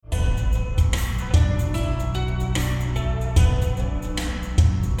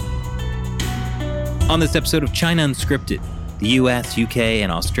On this episode of China Unscripted, the US, UK, and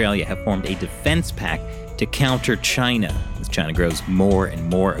Australia have formed a defense pact to counter China as China grows more and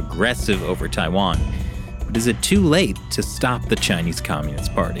more aggressive over Taiwan. But is it too late to stop the Chinese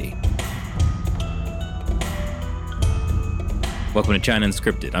Communist Party? Welcome to China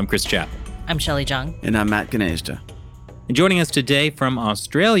Unscripted. I'm Chris Chappell. I'm Shelley Zhang. And I'm Matt Gnezda. And joining us today from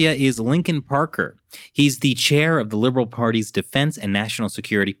Australia is Lincoln Parker. He's the chair of the Liberal Party's Defense and National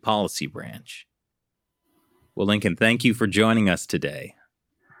Security Policy Branch. Well, Lincoln, thank you for joining us today.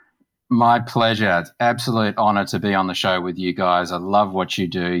 My pleasure. It's an absolute honor to be on the show with you guys. I love what you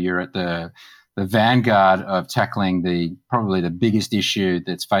do. You're at the vanguard of tackling probably the biggest issue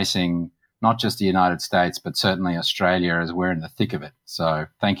that's facing not just the United States, but certainly Australia, as we're in the thick of it. So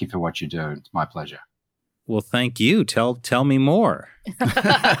thank you for what you do. It's my pleasure. Well, thank you. Tell me more.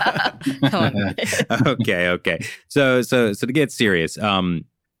 Okay. So to get serious,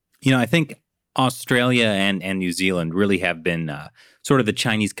 I think Australia and New Zealand really have been sort of the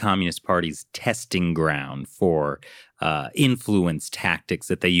Chinese Communist Party's testing ground for influence tactics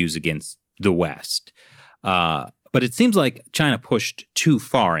that they use against the West. But it seems like China pushed too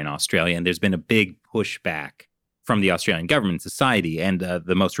far in Australia, and there's been a big pushback from the Australian government and society. And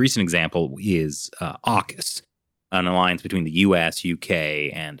the most recent example is AUKUS, an alliance between the US, UK,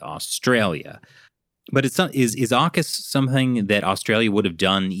 and Australia. But is AUKUS something that Australia would have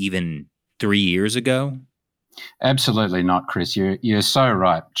done even 3 years ago? Absolutely not, Chris. You're so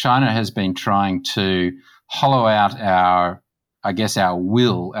right. China has been trying to hollow out our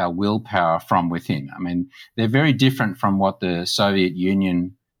willpower from within. I mean, they're very different from what the Soviet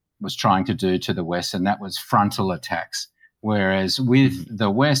Union was trying to do to the West, and that was frontal attacks. Whereas with the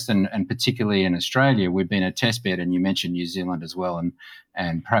West, and particularly in Australia, we've been a test bed, and you mentioned New Zealand as well,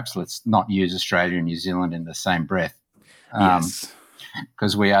 and perhaps let's not use Australia and New Zealand in the same breath. Yes.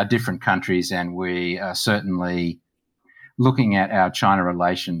 Because we are different countries, and we are certainly looking at our China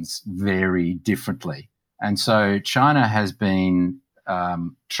relations very differently. And so China has been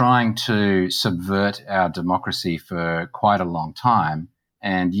trying to subvert our democracy for quite a long time.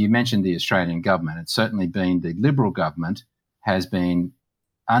 And you mentioned the Australian government. It's certainly been the Liberal government has been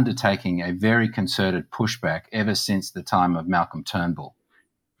undertaking a very concerted pushback ever since the time of Malcolm Turnbull.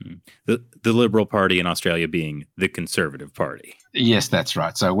 The Liberal Party in Australia being the Conservative Party. Yes, that's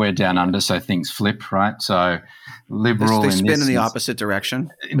right. So we're down under, so things flip, right? So Liberal... They spin in the opposite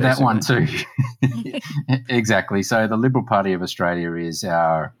direction. Basically. That one too. Exactly. So the Liberal Party of Australia is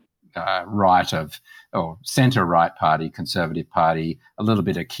our centre-right party, Conservative Party, a little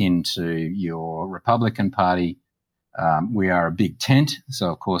bit akin to your Republican Party. We are a big tent,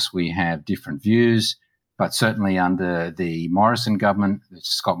 so of course we have different views. But certainly under the Morrison government,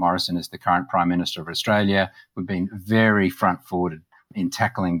 Scott Morrison is the current Prime Minister of Australia, we've been very front-footed in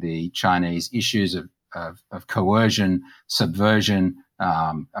tackling the Chinese issues of coercion, subversion.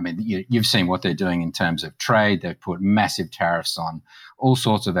 You've seen what they're doing in terms of trade. They've put massive tariffs on all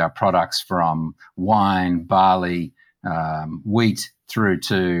sorts of our products, from wine, barley, wheat, through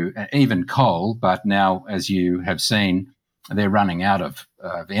to even coal. But now, as you have seen, they're running out of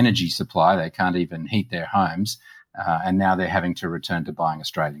energy supply. They can't even heat their homes. And now they're having to return to buying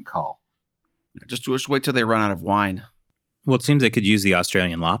Australian coal. Just wait till they run out of wine. Well, it seems they could use the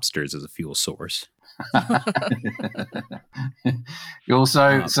Australian lobsters as a fuel source.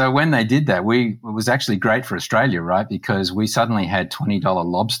 So when they did that, it was actually great for Australia, right? Because we suddenly had $20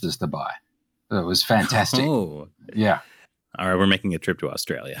 lobsters to buy. It was fantastic. Oh. Yeah. All right, we're making a trip to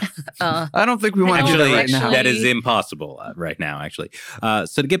Australia. I don't think we want to do that right now. That is impossible right now, actually. So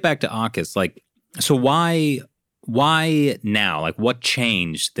to get back to AUKUS, so why now? What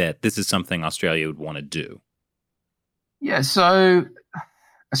changed that this is something Australia would want to do? Yeah, so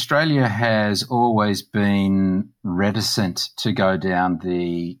Australia has always been reticent to go down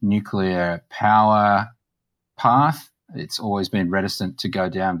the nuclear power path. It's always been reticent to go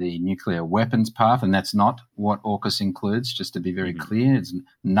down the nuclear weapons path, and that's not what AUKUS includes, just to be very clear. It's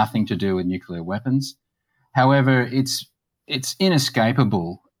nothing to do with nuclear weapons. However, it's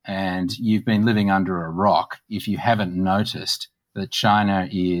inescapable, and you've been living under a rock if you haven't noticed that China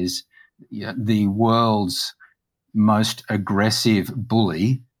is the world's most aggressive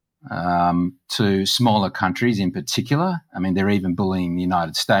bully to smaller countries in particular. I mean, they're even bullying the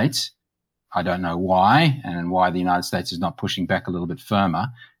United States. I don't know why, and why the United States is not pushing back a little bit firmer.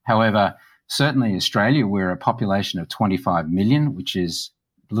 However, certainly Australia, we're a population of 25 million, which is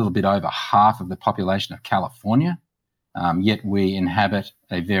a little bit over half of the population of California, yet we inhabit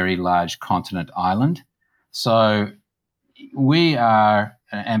a very large continent island. So we are,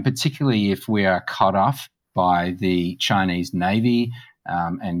 and particularly if we are cut off by the Chinese Navy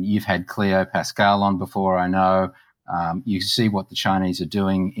and you've had Cleo Pascal on before, I know. You see what the Chinese are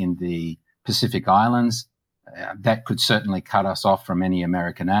doing in the Pacific Islands. That could certainly cut us off from any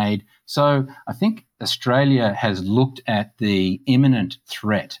American aid. So I think Australia has looked at the imminent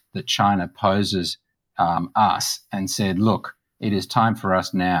threat that China poses us and said, look, it is time for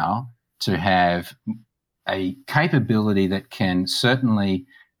us now to have a capability that can certainly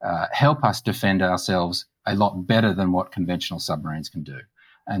help us defend ourselves a lot better than what conventional submarines can do.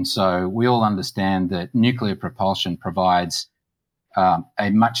 And so we all understand that nuclear propulsion provides a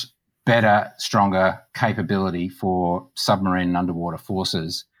much better, stronger capability for submarine and underwater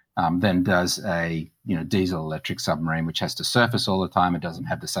forces than does a diesel electric submarine, which has to surface all the time. It doesn't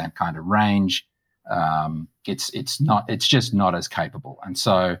have the same kind of range. It's just not as capable. And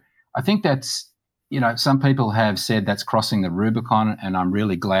so I think that's, some people have said that's crossing the Rubicon, and I'm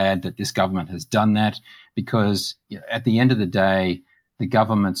really glad that this government has done that, because at the end of the day, the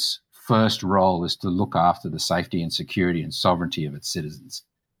government's first role is to look after the safety and security and sovereignty of its citizens.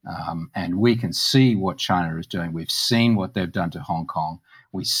 And we can see what China is doing. We've seen what they've done to Hong Kong.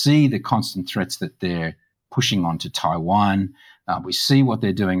 We see the constant threats that they're pushing onto Taiwan. We see what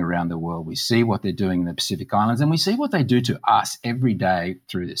they're doing around the world. We see what they're doing in the Pacific Islands. And we see what they do to us every day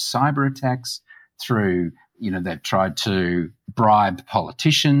through their cyber attacks, through, they've tried to bribe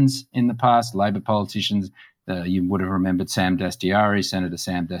politicians in the past, Labor politicians. You would have remembered Senator Sam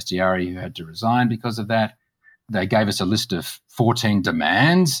Dastyari, who had to resign because of that. They gave us a list of 14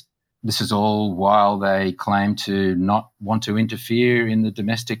 demands. This is all while they claim to not want to interfere in the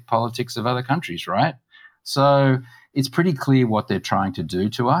domestic politics of other countries, right? So it's pretty clear what they're trying to do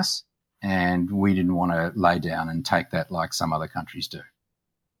to us, and we didn't want to lay down and take that like some other countries do.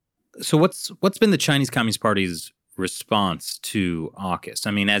 So what's been the Chinese Communist Party's response to AUKUS?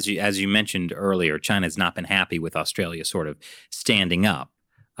 I mean, as you mentioned earlier, China's not been happy with Australia sort of standing up.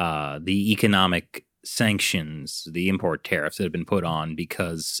 The economic sanctions, the import tariffs that have been put on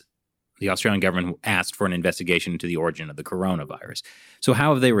because the Australian government asked for an investigation into the origin of the coronavirus. So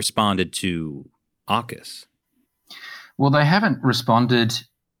how have they responded to AUKUS? Well, they haven't responded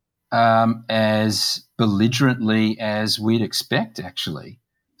as belligerently as we'd expect, actually.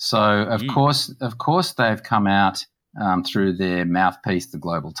 So, of course, they've come out through their mouthpiece, the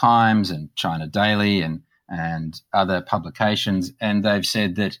Global Times and China Daily and other publications, and they've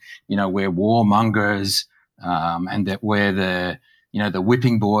said that, we're warmongers and that we're the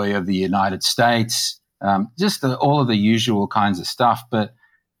whipping boy of the United States, all of the usual kinds of stuff. But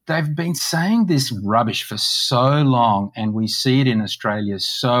they've been saying this rubbish for so long, and we see it in Australia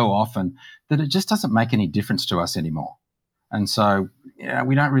so often that it just doesn't make any difference to us anymore. And so,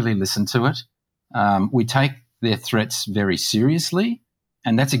 we don't really listen to it. We take their threats very seriously,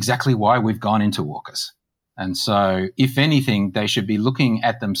 and that's exactly why we've gone into AUKUS. And so, if anything, they should be looking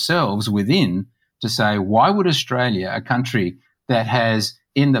at themselves within to say, why would Australia, a country that has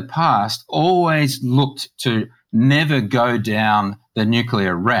in the past always looked to never go down the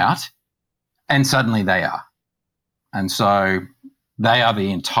nuclear route, and suddenly they are? And so they are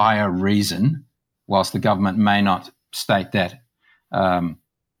the entire reason, whilst the government may not state that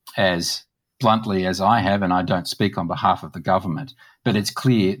as bluntly as I have, and I don't speak on behalf of the government, but it's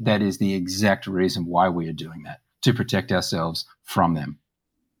clear that is the exact reason why we are doing that, to protect ourselves from them.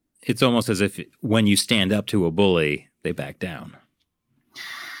 It's almost as if when you stand up to a bully, they back down.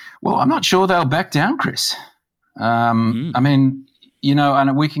 Well, I'm not sure they'll back down, Chris. I mean,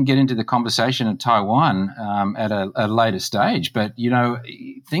 and we can get into the conversation at Taiwan at a later stage, but,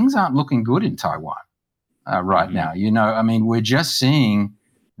 things aren't looking good in Taiwan right now. I mean, we're just seeing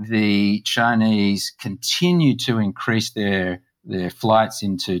the Chinese continue to increase their flights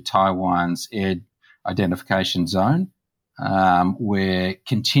into Taiwan's air identification zone. We're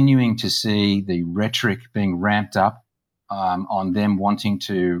continuing to see the rhetoric being ramped up on them wanting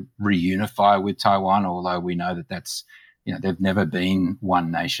to reunify with Taiwan, although we know that that's, they've never been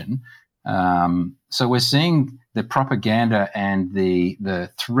one nation. So we're seeing the propaganda and the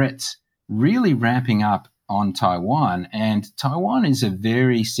threats really ramping up on Taiwan. And Taiwan is a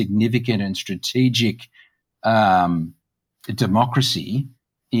very significant and strategic democracy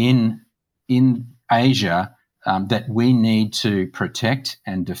in Asia that we need to protect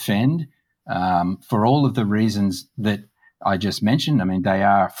and defend for all of the reasons that I just mentioned. I mean, they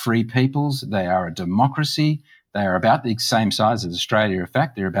are free peoples. They are a democracy. They are about the same size as Australia. In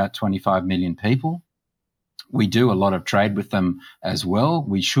fact, they're about 25 million people. We do a lot of trade with them as well.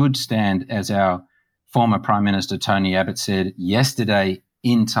 We should stand, as our former Prime Minister Tony Abbott said yesterday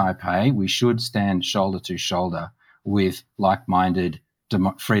in Taipei, we should stand shoulder to shoulder with like-minded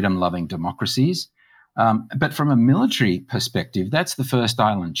freedom-loving democracies. But from a military perspective, that's the first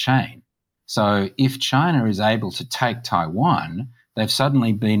island chain. So if China is able to take Taiwan, they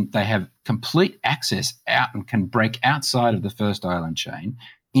have complete access out and can break outside of the first island chain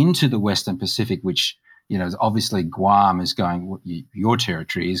into the Western Pacific, which, obviously Guam your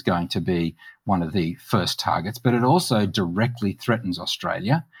territory is going to be one of the first targets, but it also directly threatens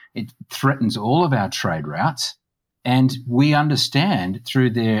Australia. It threatens all of our trade routes. And we understand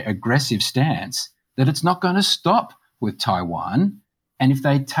through their aggressive stance that it's not going to stop with Taiwan. And if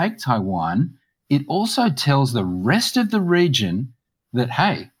they take Taiwan, it also tells the rest of the region that,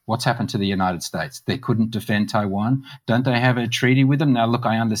 hey, what's happened to the United States? They couldn't defend Taiwan. Don't they have a treaty with them? Now, look,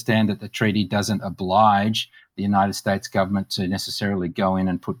 I understand that the treaty doesn't oblige the United States government to necessarily go in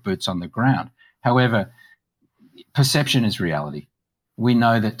and put boots on the ground. However, perception is reality. We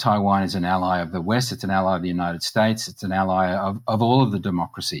know that Taiwan is an ally of the West. It's an ally of the United States. It's an ally of all of the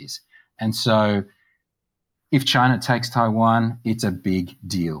democracies. And so if China takes Taiwan, it's a big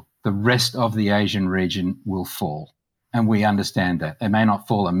deal. The rest of the Asian region will fall. And we understand that. It may not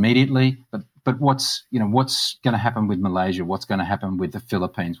fall immediately, but what's going to happen with Malaysia? What's going to happen with the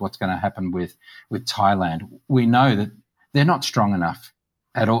Philippines? What's going to happen with Thailand? We know that they're not strong enough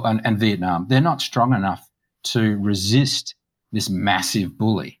at all, and Vietnam, they're not strong enough to resist this massive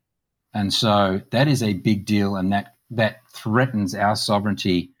bully. And so that is a big deal, and that threatens our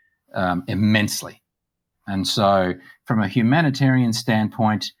sovereignty immensely. And so from a humanitarian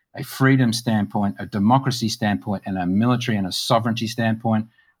standpoint, a freedom standpoint, a democracy standpoint, and a military and a sovereignty standpoint,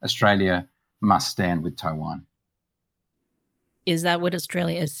 Australia must stand with Taiwan. Is that what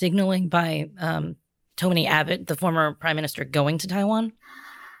Australia is signaling by Tony Abbott, the former prime minister, going to Taiwan?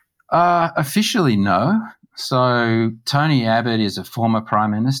 Officially, no. So Tony Abbott is a former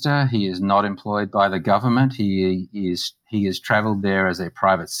prime minister. He is not employed by the government. He has travelled there as a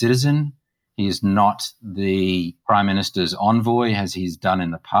private citizen. He is not the prime minister's envoy as he's done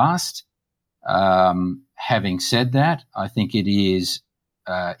in the past. Having said that, I think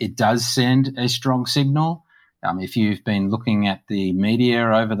it does send a strong signal. If you've been looking at the media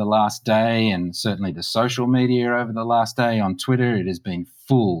over the last day, and certainly the social media over the last day on Twitter, it has been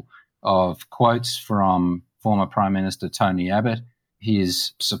full of quotes from former Prime Minister Tony Abbott,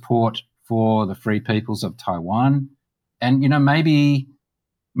 his support for the Free Peoples of Taiwan. And,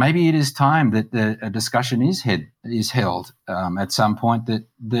 maybe it is time that a discussion is held at some point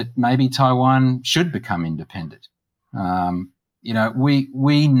that maybe Taiwan should become independent.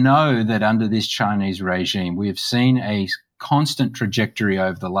 We know that under this Chinese regime, we have seen a constant trajectory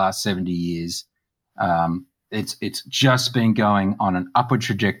over the last 70 years. It's just been going on an upward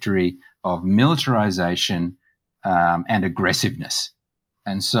trajectory of militarization and aggressiveness.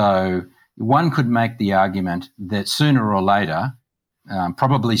 And so one could make the argument that sooner or later,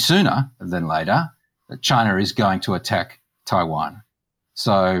 probably sooner than later, that China is going to attack Taiwan.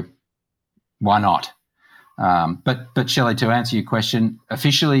 So why not? But Shelley, to answer your question,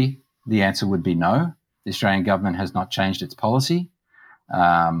 officially the answer would be no. The Australian government has not changed its policy.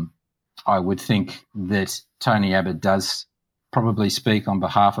 I would think that Tony Abbott does probably speak on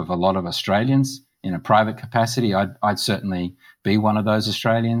behalf of a lot of Australians in a private capacity. I'd certainly be one of those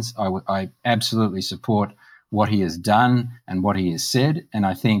Australians. I absolutely support what he has done and what he has said. And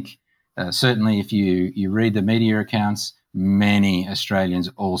I think certainly if you read the media accounts, many Australians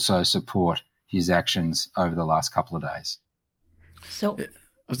also support his actions over the last couple of days. So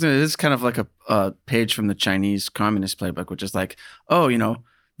this is kind of like a page from the Chinese Communist Playbook, which is like,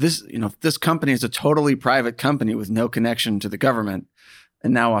 this company is a totally private company with no connection to the government.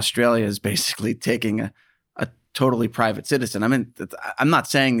 And now Australia is basically taking a totally private citizen. I mean, I'm not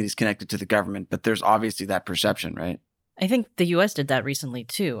saying that he's connected to the government, but there's obviously that perception, right? I think the U.S. did that recently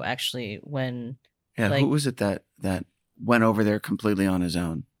too, actually, when... Yeah, who was it that went over there completely on his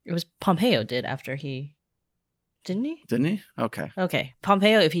own? It was Pompeo did after he... Didn't he? Didn't he? Okay.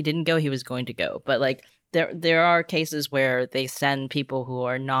 Pompeo, if he didn't go, he was going to go. But there are cases where they send people who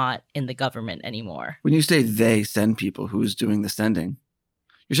are not in the government anymore. When you say they send people, who's doing the sending?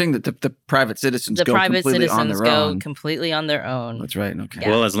 You're saying that the private citizens go completely on their own. Completely on their own. That's right. Okay. Yeah.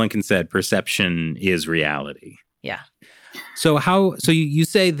 Well, as Lincoln said, perception is reality. Yeah. So you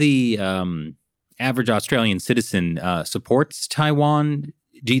say the average Australian citizen supports Taiwan.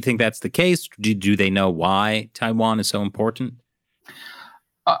 Do you think that's the case? Do they know why Taiwan is so important?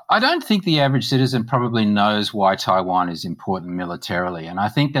 I don't think the average citizen probably knows why Taiwan is important militarily. And I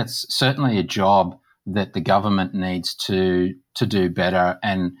think that's certainly a job that the government needs to do better.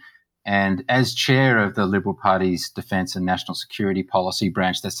 And as chair of the Liberal Party's Defence and National Security Policy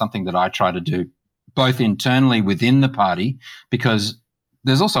branch, that's something that I try to do both internally within the party, because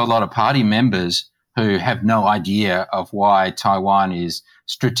there's also a lot of party members who have no idea of why Taiwan is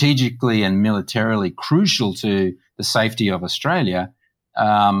strategically and militarily crucial to the safety of Australia.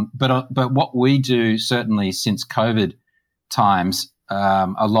 But what we do, certainly since COVID times,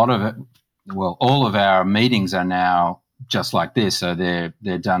 a lot of it, well, all of our meetings are now just like this. So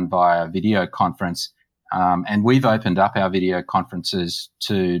they're done via video conference. And we've opened up our video conferences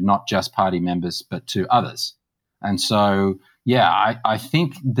to not just party members, but to others. And so, yeah, I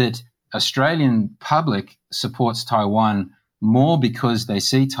think that Australian public supports Taiwan more because they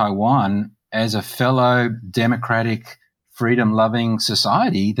see Taiwan as a fellow democratic, freedom-loving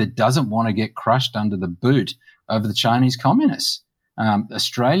society that doesn't want to get crushed under the boot of the Chinese communists.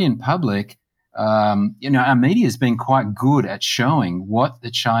 Australian public, our media has been quite good at showing what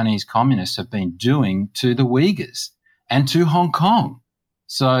the Chinese communists have been doing to the Uyghurs and to Hong Kong.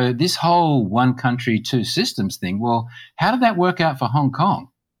 So this whole one country, two systems thing, well, how did that work out for Hong Kong?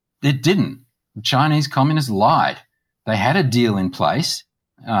 It didn't. The Chinese communists lied. They had a deal in place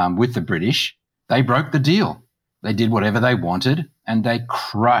with the British. They broke the deal. They did whatever they wanted, and they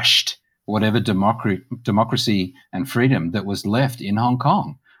crushed whatever democracy and freedom that was left in Hong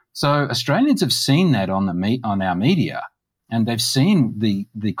Kong. So Australians have seen that on our media, and they've seen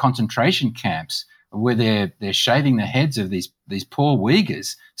the concentration camps where they're shaving the heads of these poor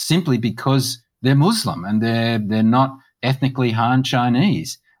Uyghurs simply because they're Muslim and they're not ethnically Han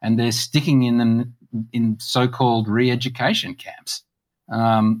Chinese, and they're sticking in them in so-called re-education camps.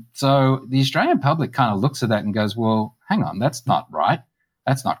 So the Australian public kind of looks at that and goes, well, hang on, that's not right.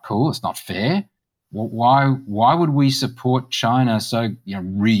 That's not cool. It's not fair. Why would we support China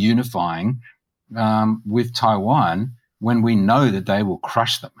reunifying with Taiwan when we know that they will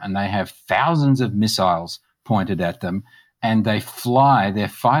crush them, and they have thousands of missiles pointed at them, and they fly their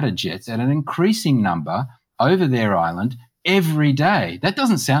fighter jets at an increasing number over their island every day? That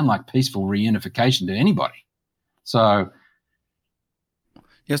doesn't sound like peaceful reunification to anybody. So,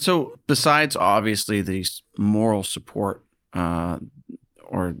 yeah. So besides obviously the moral support, that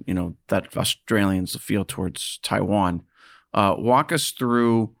Australians feel towards Taiwan, walk us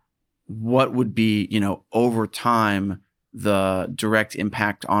through what would be, over time, the direct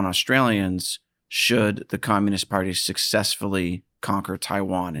impact on Australians should the Communist Party successfully conquer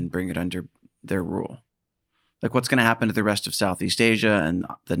Taiwan and bring it under their rule. Like, what's going to happen to the rest of Southeast Asia and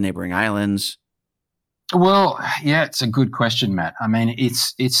the neighboring islands? Well, yeah, it's a good question, Matt. I mean,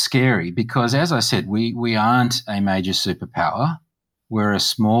 it's scary because, as I said, we aren't a major superpower. We're a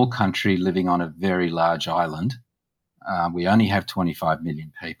small country living on a very large island. We only have 25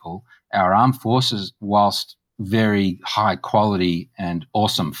 million people. Our armed forces, whilst very high quality and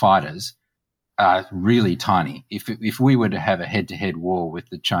awesome fighters, are really tiny. If we were to have a head-to-head war with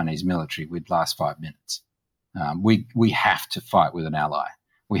the Chinese military, we'd last 5 minutes. We have to fight with an ally.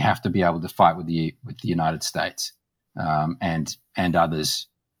 We have to be able to fight with the United States and others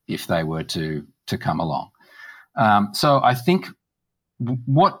if they were to come along. So I think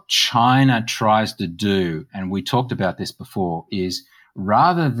what China tries to do, and we talked about this before, is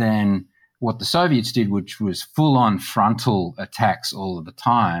rather than what the Soviets did, which was full-on frontal attacks all of the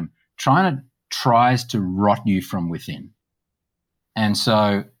time, China tries to rot you from within. And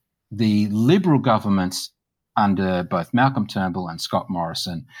so the Liberal governments under both Malcolm Turnbull and Scott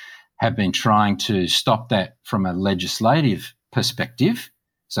Morrison have been trying to stop that from a legislative perspective.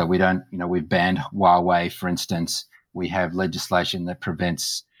 So we don't, we've banned Huawei, for instance. We have legislation that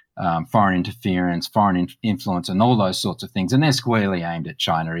prevents foreign interference, foreign influence, and all those sorts of things. And they're squarely aimed at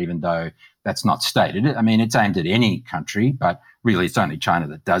China, even though that's not stated. I mean, it's aimed at any country, but really it's only China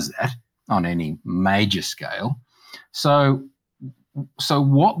that does that on any major scale. So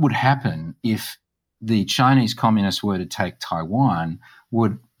what would happen if the Chinese communists were to take Taiwan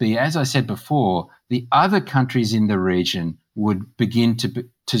would be, as I said before, the other countries in the region would begin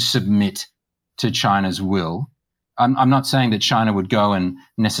to submit to China's will. I'm not saying that China would go and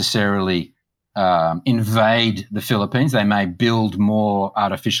necessarily invade the Philippines. They may build more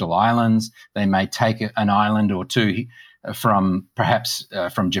artificial islands. They may take an island or two from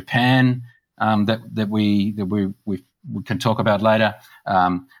Japan that we can talk about later.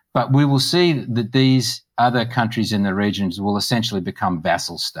 But we will see that these other countries in the regions will essentially become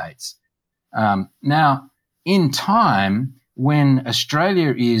vassal states. Now, in time, when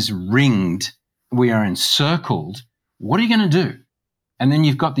Australia is ringed, we are encircled, what are you going to do? And then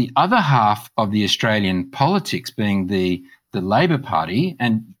you've got the other half of the Australian politics being the Labor Party.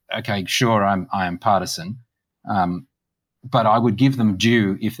 And, okay, sure, I am partisan, but I would give them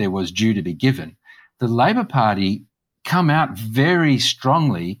due if there was due to be given. The Labor Party come out very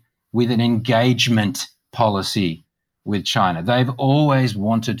strongly with an engagement policy with China. They've always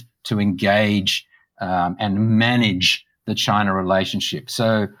wanted to engage and manage the China relationship.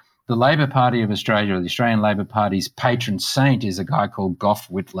 So the Labor Party of Australia, or the Australian Labor Party's patron saint, is a guy called Gough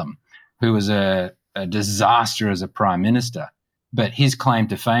Whitlam, who was a disaster as a prime minister. But his claim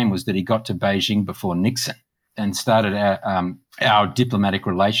to fame was that he got to Beijing before Nixon and started our diplomatic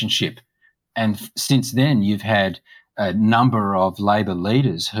relationship. And since then, you've had a number of Labor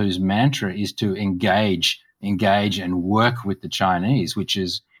leaders whose mantra is to engage and work with the Chinese, which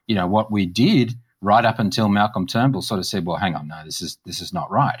is, what we did right up until Malcolm Turnbull sort of said, well, hang on, no, this is not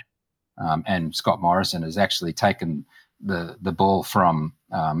right. And Scott Morrison has actually taken the ball from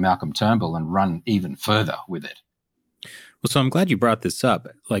Malcolm Turnbull and run even further with it. Well, so I'm glad you brought this up.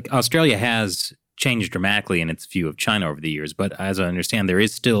 Like, Australia has changed dramatically in its view of China over the years, but as I understand, there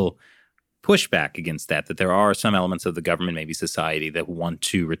is still pushback against that there are some elements of the government, maybe society, that want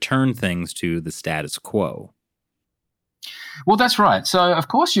to return things to the status quo. Well, that's right. So, of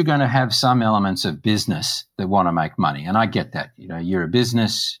course, you're going to have some elements of business that want to make money, and I get that. You're a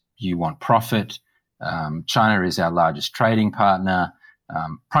business, you want profit. China is our largest trading partner,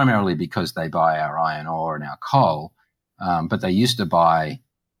 primarily because they buy our iron ore and our coal, but they used to buy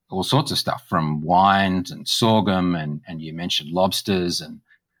all sorts of stuff, from wine and sorghum, and you mentioned lobsters and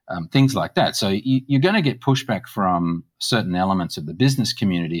things like that. So you're going to get pushback from certain elements of the business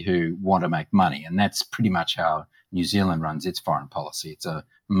community who want to make money, and that's pretty much how New Zealand runs its foreign policy. It's a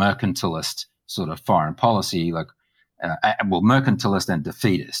mercantilist sort of foreign policy, mercantilist and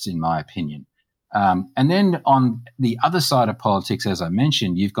defeatist, in my opinion. And then on the other side of politics, as I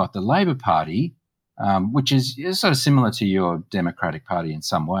mentioned, you've got the Labor Party, which is sort of similar to your Democratic Party in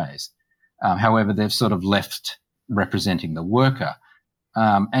some ways. However, they've sort of left representing the worker.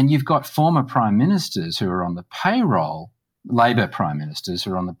 And you've got former prime ministers who are on the payroll, Labor prime ministers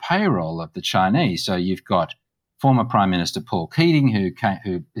who are on the payroll of the Chinese. So you've got former Prime Minister Paul Keating,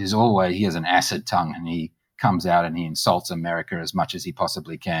 who is always, he has an acid tongue, and he comes out and he insults America as much as he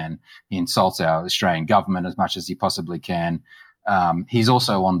possibly can. He insults our Australian government as much as he possibly can. He's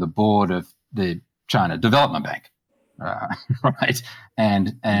also on the board of the China Development Bank, right?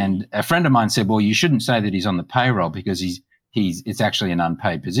 And a friend of mine said, well, you shouldn't say that he's on the payroll because it's actually an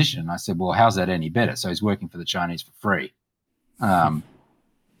unpaid position. And I said, well, how's that any better? So he's working for the Chinese for free. And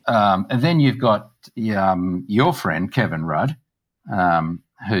then you've got your friend, Kevin Rudd,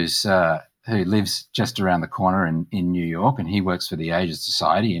 who lives just around the corner in New York, and he works for the Asia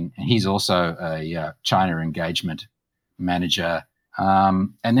Society, and he's also a China engagement manager.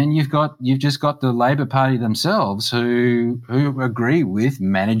 And then you've just got the Labor Party themselves who agree with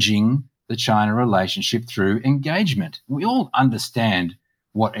managing the China relationship through engagement. We all understand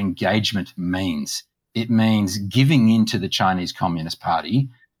what engagement means. It means giving in to the Chinese Communist Party.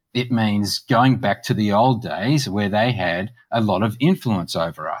 It means going back to the old days where they had a lot of influence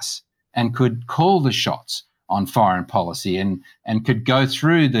over us and could call the shots on foreign policy and could go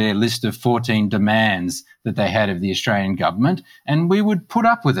through their list of 14 demands that they had of the Australian government, and we would put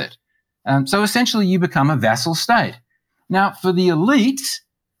up with it. So essentially you become a vassal state. Now, for the elites,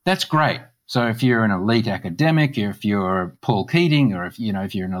 that's great. So if you're an elite academic, if you're Paul Keating, or if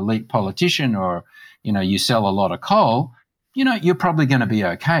you're an elite politician, or you sell a lot of coal, you're probably going to be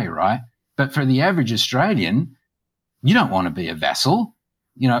okay, right? But for the average Australian, you don't want to be a vassal.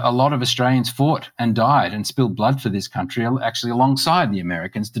 A lot of Australians fought and died and spilled blood for this country, actually alongside the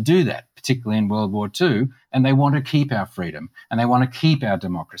Americans, to do that, particularly in World War II. And they want to keep our freedom and they want to keep our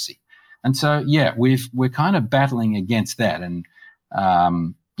democracy. And so, yeah, we're kind of battling against that. And,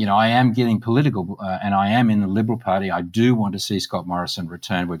 I am getting political and I am in the Liberal Party. I do want to see Scott Morrison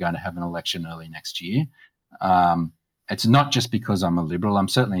return. We're going to have an election early next year. It's not just because I'm a Liberal. I'm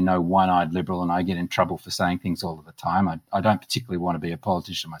certainly no one-eyed Liberal, and I get in trouble for saying things all of the time. I don't particularly want to be a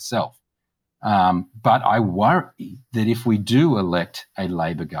politician myself. But I worry that if we do elect a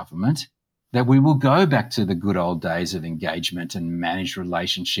Labor government, that we will go back to the good old days of engagement and managed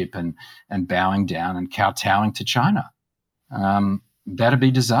relationship and bowing down and kowtowing to China. That'd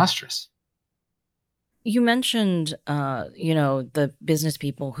be disastrous. You mentioned, the business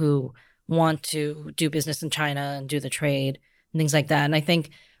people who want to do business in China and do the trade and things like that. And I think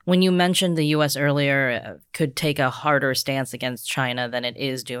when you mentioned the U.S. earlier could take a harder stance against China than it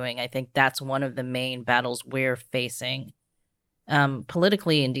is doing, I think that's one of the main battles we're facing.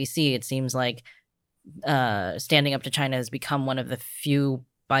 Politically in D.C., it seems like standing up to China has become one of the few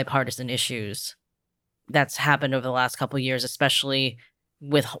bipartisan issues that's happened over the last couple of years, especially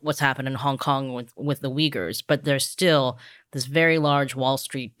with what's happened in Hong Kong with the Uyghurs. But there's still this very large Wall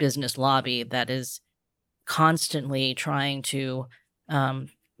Street business lobby that is constantly trying to,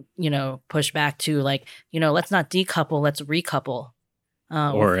 push back to let's not decouple, let's recouple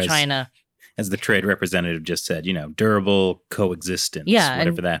with China. as the trade representative just said, durable coexistence, Yeah,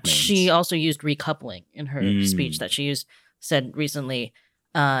 whatever and that means. she also used recoupling in her speech that she said recently.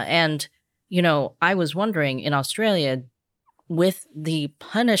 And, I was wondering in Australia, with the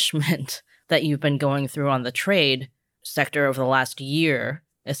punishment that you've been going through on the trade sector over the last year,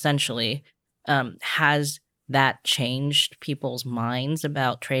 essentially, has that changed people's minds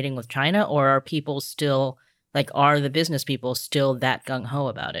about trading with China? Or are people still, are the business people still that gung-ho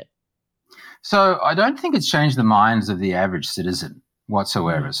about it? So I don't think it's changed the minds of the average citizen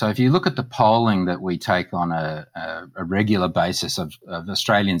whatsoever. So if you look at the polling that we take on a regular basis of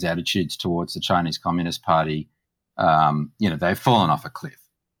Australians' attitudes towards the Chinese Communist Party, they've fallen off a cliff.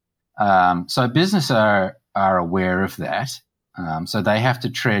 So business are aware of that. So they have to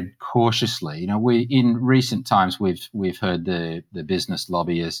tread cautiously. We in recent times we've heard the business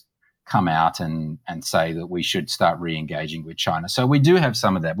lobbyists come out and say that we should start re-engaging with China. So we do have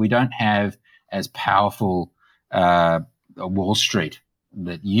some of that. We don't have as powerful a Wall Street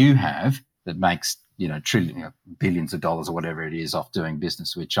that you have that makes billions of dollars or whatever it is off doing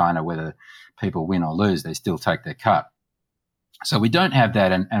business with China. Whether people win or lose, they still take their cut. So we don't have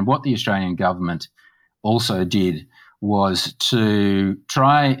that. And what the Australian government also did was to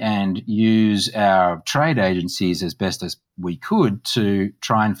try and use our trade agencies as best as we could to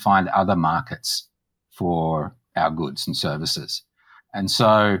try and find other markets for our goods and services. And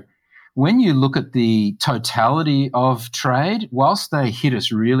so when you look at the totality of trade, whilst they hit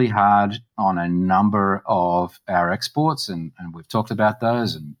us really hard on a number of our exports, and we've talked about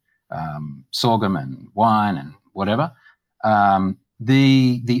those, and sorghum and wine and whatever,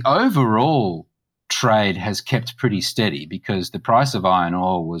 the overall trade has kept pretty steady because the price of iron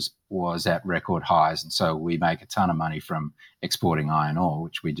ore was at record highs, and so we make a ton of money from exporting iron ore,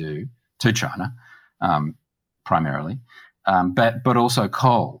 which we do to China primarily, but also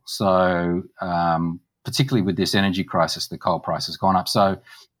coal. So particularly with this energy crisis, the coal price has gone up. So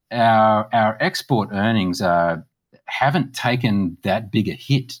our export earnings haven't taken that big a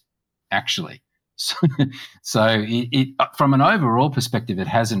hit, actually. So it from an overall perspective, it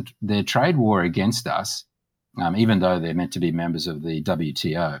hasn't. Their trade war against us, even though they're meant to be members of the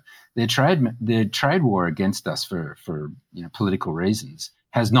WTO, their trade war against us for political reasons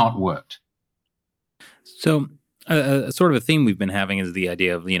has not worked. So sort of a theme we've been having is the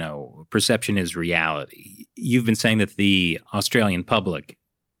idea of perception is reality. You've been saying that the Australian public,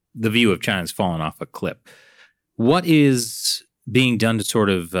 the view of China has fallen off a cliff. What is being done to sort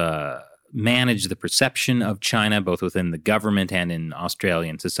of manage the perception of China, both within the government and in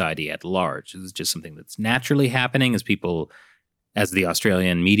Australian society at large? Is it just something that's naturally happening as the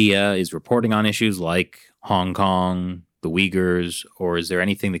Australian media is reporting on issues like Hong Kong, the Uyghurs, or is there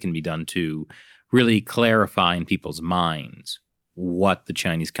anything that can be done to really clarify in people's minds what the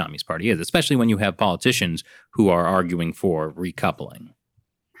Chinese Communist Party is, especially when you have politicians who are arguing for recoupling?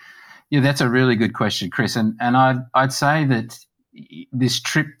 Yeah, that's a really good question, Chris. And I'd say that this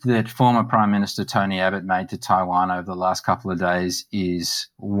trip that former Prime Minister Tony Abbott made to Taiwan over the last couple of days is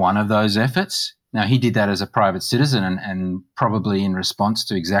one of those efforts. Now, he did that as a private citizen and probably in response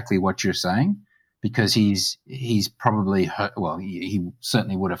to exactly what you're saying, because he's probably heard, well, he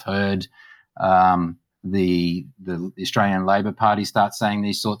certainly would have heard the Australian Labor Party start saying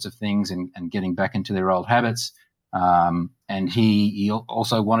these sorts of things and getting back into their old habits. And he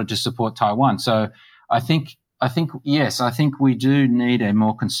also wanted to support Taiwan. So I think we do need a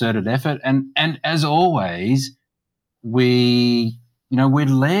more concerted effort. And as always, we're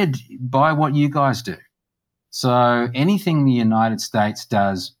led by what you guys do. So anything the United States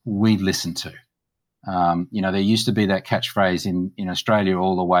does, we listen to. There used to be that catchphrase in Australia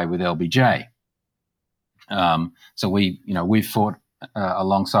all the way with LBJ. So we've fought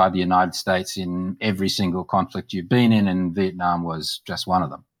alongside the United States in every single conflict you've been in, and Vietnam was just one of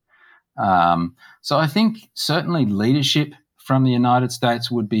them. So I think certainly leadership from the United States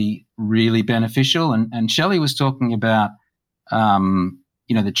would be really beneficial. And Shelley was talking about,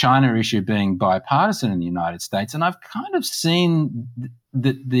 the China issue being bipartisan in the United States. And I've kind of seen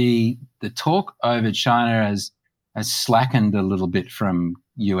the talk over China has slackened a little bit from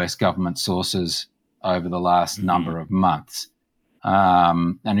US government sources over the last number of months.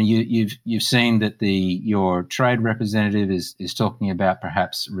 And you've seen that your trade representative is talking about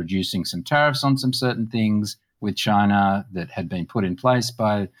perhaps reducing some tariffs on some certain things with China that had been put in place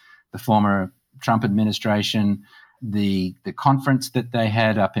by the former Trump administration. The conference that they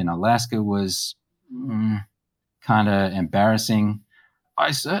had up in Alaska was kind of embarrassing.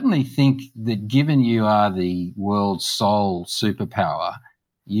 I certainly think that given you are the world's sole superpower,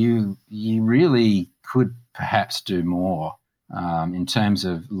 you really could perhaps do more in terms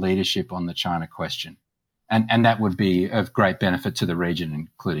of leadership on the China question. And that would be of great benefit to the region,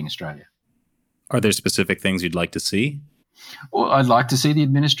 including Australia. Are there specific things you'd like to see? Well, I'd like to see the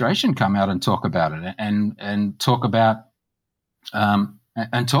administration come out and talk about it, and talk about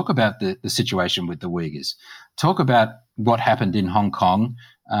the situation with the Uyghurs. Talk about what happened in Hong Kong,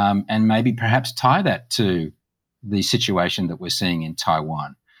 and maybe perhaps tie that to the situation that we're seeing in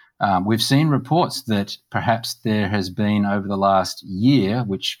Taiwan. We've seen reports that perhaps there has been over the last year,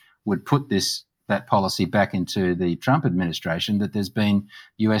 which would put that policy back into the Trump administration, that there's been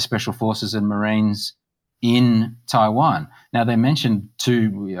US Special Forces and Marines in Taiwan. Now, they mentioned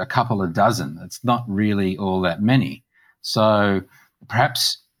a couple of dozen. It's not really all that many. So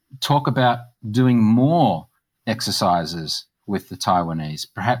perhaps talk about doing more exercises with the Taiwanese,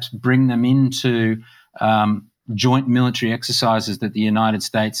 perhaps bring them into joint military exercises that the United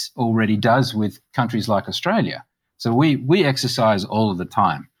States already does with countries like Australia. So we exercise all of the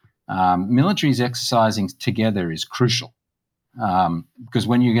time. Militaries exercising together is crucial, because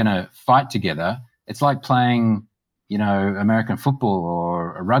when you're going to fight together, it's like playing, American football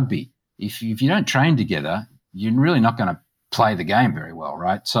or a rugby. If you don't train together, you're really not going to play the game very well,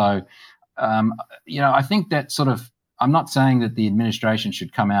 right? So, I think that I'm not saying that the administration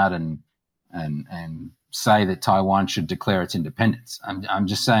should come out and say that Taiwan should declare its independence. I'm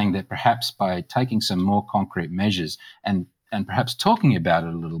just saying that perhaps by taking some more concrete measures and perhaps talking about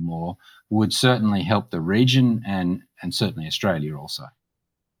it a little more would certainly help the region and certainly Australia also.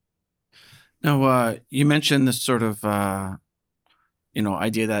 Now, you mentioned this sort of,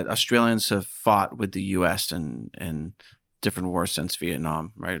 idea that Australians have fought with the U.S. in different wars since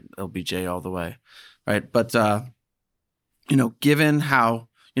Vietnam, right? LBJ all the way, right? But, given how,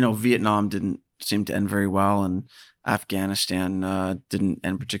 Vietnam didn't seem to end very well and Afghanistan didn't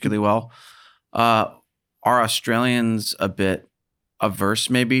end particularly well, are Australians a bit averse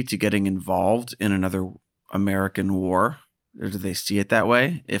maybe to getting involved in another American war? Or do they see it that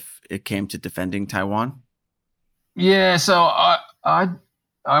way if it came to defending Taiwan? Yeah, so I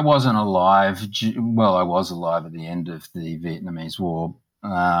wasn't alive. Well, I was alive at the end of the Vietnamese War.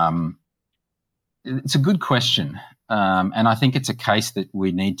 It's a good question, and I think it's a case that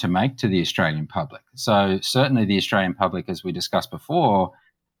we need to make to the Australian public. So certainly the Australian public, as we discussed before,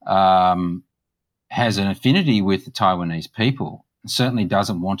 has an affinity with the Taiwanese people, and certainly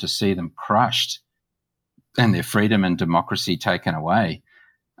doesn't want to see them crushed and their freedom and democracy taken away.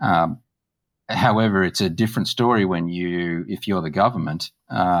 However, it's a different story if you're the government,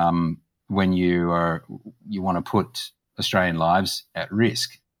 when you want to put Australian lives at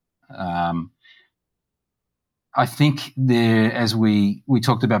risk. I think as we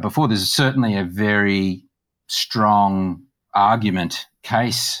talked about before, there's certainly a very strong argument,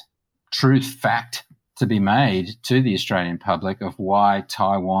 case, truth, fact to be made to the Australian public of why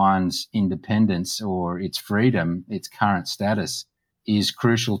Taiwan's independence or its freedom, its current status, is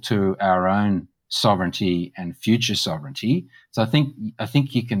crucial to our own sovereignty and future sovereignty. So I think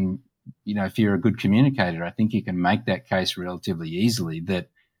you can, if you're a good communicator, I think you can make that case relatively easily that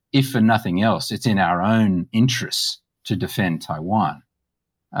if for nothing else, it's in our own interests to defend Taiwan.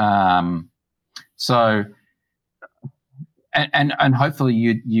 And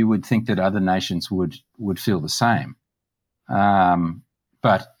hopefully you would think that other nations would feel the same.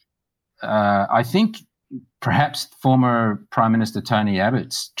 But I think perhaps former Prime Minister Tony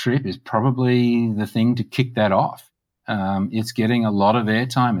Abbott's trip is probably the thing to kick that off. It's getting a lot of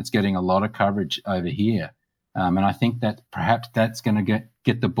airtime. It's getting a lot of coverage over here. And I think that perhaps that's going to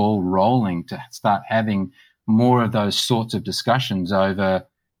get the ball rolling to start having more of those sorts of discussions over,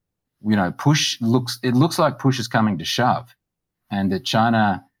 it looks like push is coming to shove, and that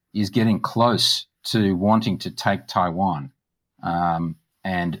China is getting close to wanting to take Taiwan.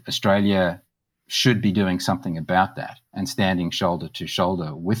 And Australia should be doing something about that and standing shoulder to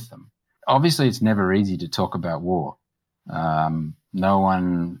shoulder with them. Obviously, it's never easy to talk about war. No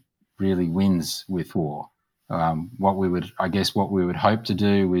one really wins with war. What we would hope to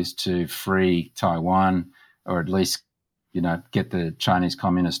do is to free Taiwan, or at least, get the Chinese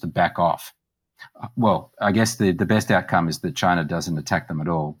communists to back off. Well, I guess the best outcome is that China doesn't attack them at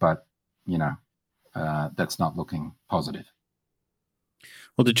all, but, that's not looking positive.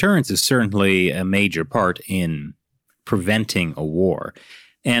 Well, deterrence is certainly a major part in preventing a war.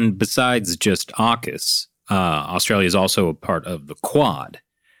 And besides just AUKUS, Australia is also a part of the Quad,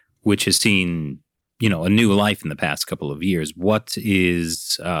 which has seen, a new life in the past couple of years. What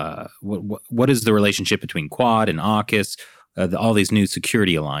is the relationship between Quad and AUKUS? All these new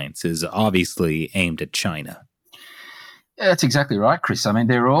security alliances obviously aimed at China. Yeah, that's exactly right, Chris. I mean,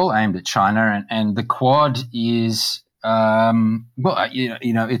 they're all aimed at China, and the Quad is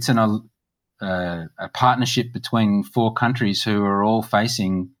It's a partnership between four countries who are all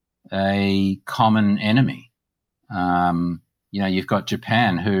facing a common enemy. You've got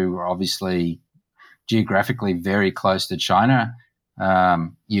Japan, who are obviously geographically very close to China.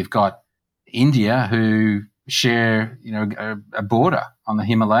 You've got India, who share, a border on the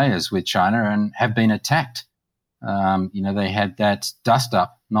Himalayas with China and have been attacked. They had that dust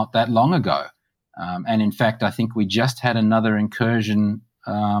up not that long ago. And in fact, I think we just had another incursion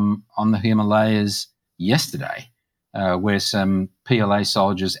on the Himalayas yesterday, where some PLA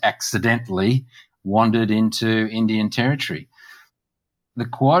soldiers accidentally wandered into Indian territory. The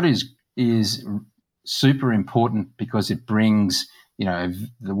Quad is super important because it brings, the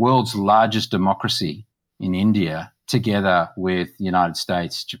world's largest democracy in India together with the United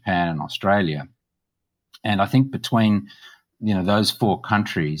States, Japan, and Australia. And I think between, those four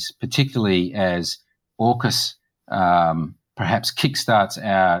countries, particularly as AUKUS perhaps kickstarts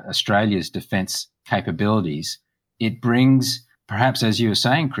Australia's defence capabilities, it brings, perhaps as you were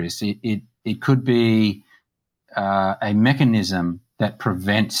saying, Chris, it could be a mechanism that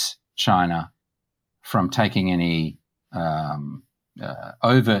prevents China from taking any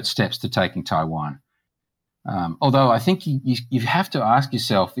overt steps to taking Taiwan. Although I think you have to ask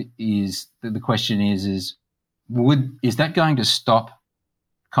yourself, the question is that going to stop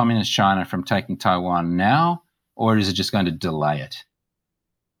Communist China from taking Taiwan now, or is it just going to delay it?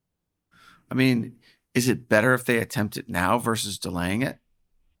 I mean, is it better if they attempt it now versus delaying it?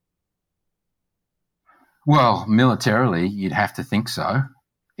 Well, militarily, you'd have to think so.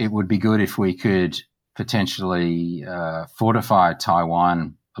 It would be good if we could potentially fortify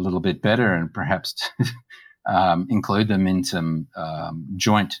Taiwan a little bit better and perhaps include them in some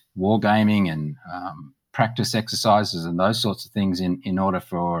joint wargaming and practice exercises and those sorts of things in order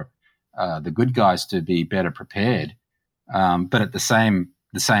for the good guys to be better prepared. But at the same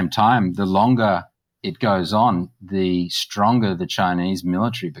time, the longer it goes on, the stronger the Chinese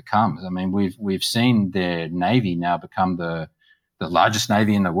military becomes. I mean, we've seen their navy now become the largest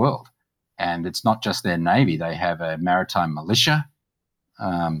navy in the world, and it's not just their navy; they have a maritime militia.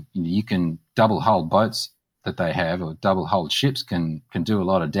 You can double-hulled boats that they have, or double-hulled ships, can do a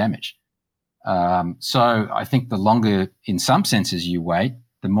lot of damage. So I think the longer, in some senses, you wait,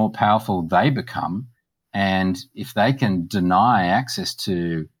 the more powerful they become, and if they can deny access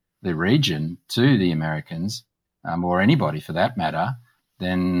to the region to the Americans, or anybody for that matter,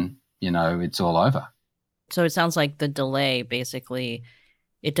 then, it's all over. So it sounds like the delay, basically,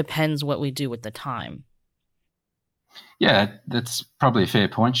 it depends what we do with the time. Yeah, that's probably a fair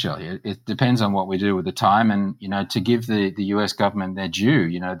point, Shelley. It depends on what we do with the time. And, to give the US government their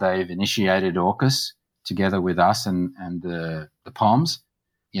due, they've initiated AUKUS together with us and the POMs.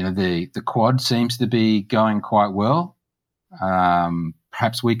 The Quad seems to be going quite well.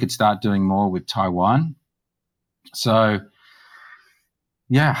 Perhaps we could start doing more with Taiwan. So,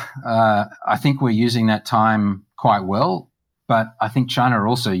 I think we're using that time quite well, but I think China are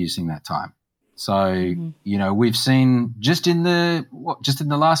also using that time. So, we've seen just in the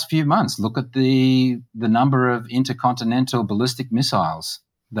last few months, look at the number of intercontinental ballistic missiles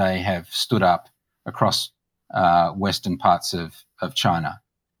they have stood up across western parts of China.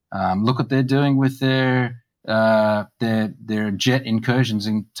 Look what they're doing with their jet incursions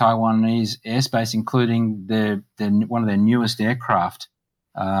in Taiwanese airspace, including one of their newest aircraft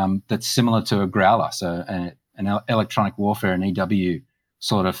that's similar to a Growler, so an electronic warfare, an EW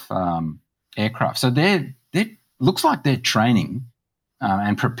sort of aircraft. So they looks like they're training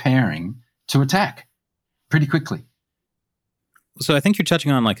and preparing to attack pretty quickly. So I think you're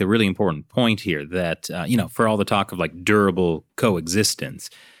touching on like a really important point here that, for all the talk of like durable coexistence,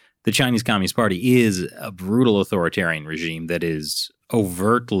 the Chinese Communist Party is a brutal authoritarian regime that is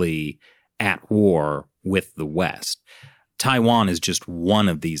overtly at war with the West. Taiwan is just one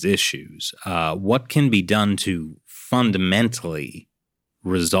of these issues. What can be done to fundamentally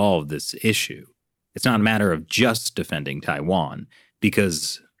resolve this issue? It's not a matter of just defending Taiwan,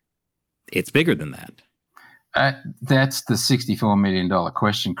 because it's bigger than that. That's the $64 million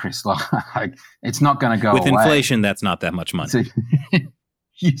question, Chris. Like, it's not going to go with away. inflation, that's not that much money. So,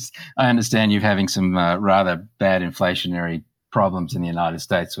 yes, I understand you're having some rather bad inflationary problems in the United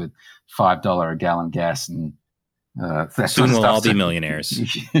States with $5 a gallon gas, and soon we'll all be millionaires.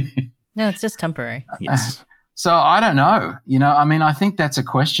 No, it's just temporary. Yes. So I don't know. I think that's a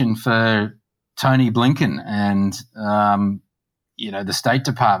question for Tony Blinken and the State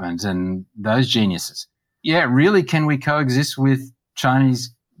Department and those geniuses. Yeah, really, can we coexist with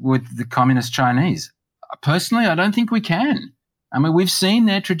the communist Chinese? Personally, I don't think we can. I mean, we've seen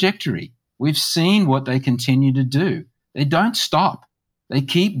their trajectory. We've seen what they continue to do. They don't stop. They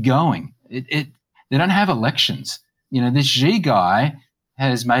keep going. They don't have elections. This Xi guy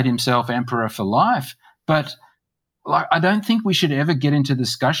has made himself emperor for life, but I don't think we should ever get into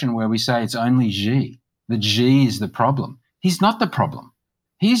discussion where we say it's only Xi, that Xi is the problem. He's not the problem.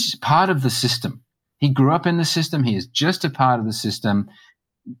 He's part of the system. He grew up in the system. He is just a part of the system.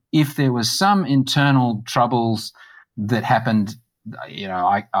 If there was some internal troubles that happened,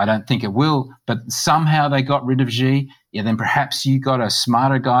 I don't think it will, but somehow they got rid of Xi, then perhaps you got a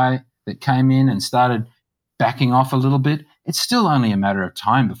smarter guy that came in and started backing off a little bit. It's still only a matter of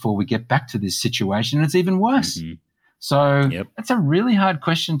time before we get back to this situation, and it's even worse. Mm-hmm. So That's a really hard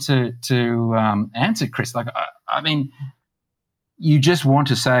question to answer, Chris. I mean, you just want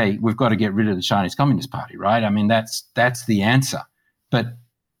to say we've got to get rid of the Chinese Communist Party, right? I mean, that's the answer. But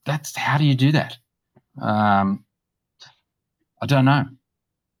how do you do that? I don't know.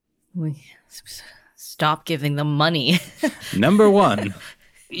 We stop giving them money. Number one.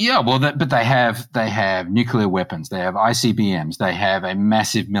 Yeah, well, but they have nuclear weapons. They have ICBMs. They have a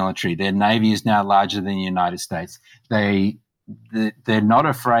massive military. Their navy is now larger than the United States. They're not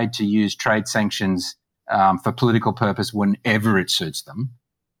afraid to use trade sanctions for political purpose whenever it suits them.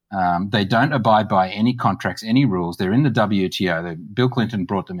 They don't abide by any contracts, any rules. They're in the WTO. Bill Clinton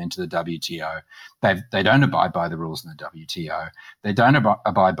brought them into the WTO. They don't abide by the rules in the WTO. They don't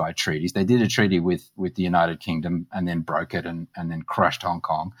abide by treaties. They did a treaty with the United Kingdom and then broke it and then crushed Hong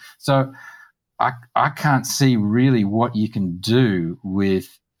Kong. So I can't see really what you can do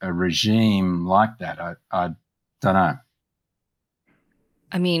with a regime like that. I don't know.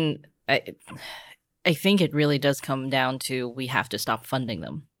 I mean, I think it really does come down to we have to stop funding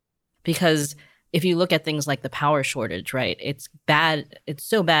them. Because if you look at things like the power shortage, right, it's bad. It's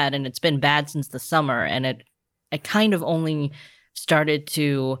so bad, and it's been bad since the summer. And it kind of only started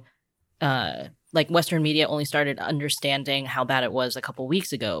to, Western media only started understanding how bad it was a couple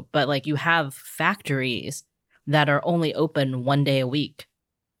weeks ago. But you have factories that are only open 1 day a week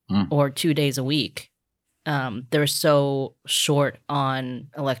or 2 days a week. They're so short on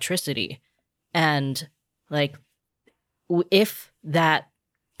electricity. And if that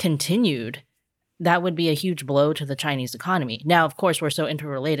continued, that would be a huge blow to the Chinese economy. Now, of course, we're so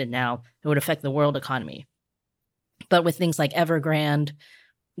interrelated now, it would affect the world economy. But with things like Evergrande,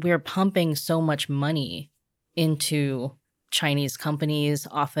 we're pumping so much money into Chinese companies,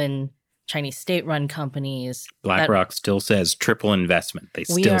 often Chinese state-run companies. BlackRock still says triple investment. They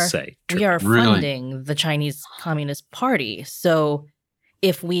still say triple. We are funding the Chinese Communist Party. So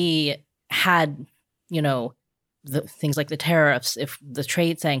if we had, the things like the tariffs, if the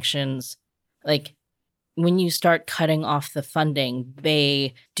trade sanctions, when you start cutting off the funding,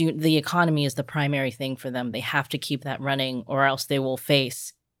 the economy is the primary thing for them. They have to keep that running, or else they will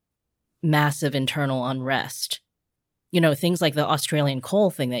face massive internal unrest. Things like the Australian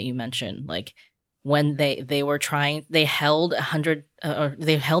coal thing that you mentioned, when they held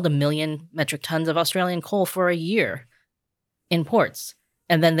 1 million metric tons of Australian coal for a year in ports.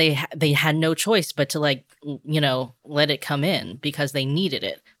 And then they had no choice but to let it come in because they needed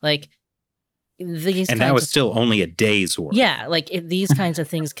it. That was still only a day's work. Yeah, if these kinds of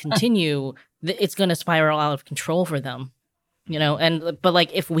things continue, it's going to spiral out of control for them.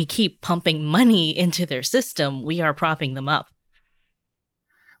 But if we keep pumping money into their system, we are propping them up.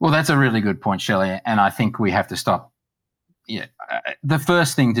 Well, that's a really good point, Shelley, and I think we have to stop. Yeah, the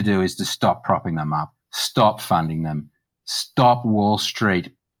first thing to do is to stop propping them up, stop funding them. Stop Wall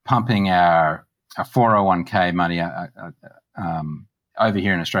Street pumping our 401k money. Over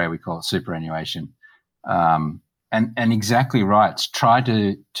here in Australia, we call it superannuation. And exactly right. Try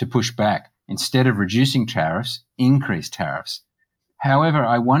to push back. Instead of reducing tariffs, increase tariffs. However,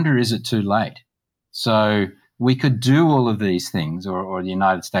 I wonder, is it too late? So we could do all of these things, or the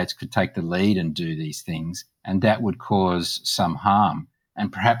United States could take the lead and do these things, and that would cause some harm.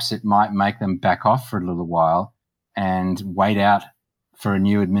 And perhaps it might make them back off for a little while and wait out for a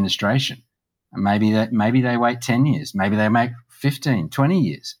new administration. Maybe they wait 10 years. Maybe they make 15, 20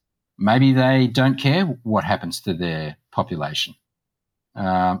 years. Maybe they don't care what happens to their population.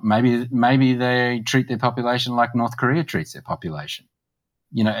 Maybe they treat their population like North Korea treats their population.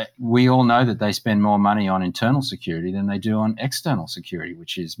 We all know that they spend more money on internal security than they do on external security,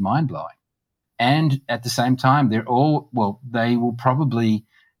 which is mind-blowing. And at the same time, they will probably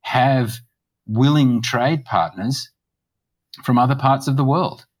have willing trade partners from other parts of the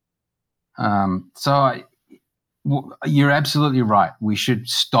world. You're absolutely right. We should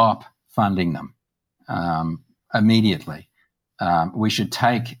stop funding them immediately. We should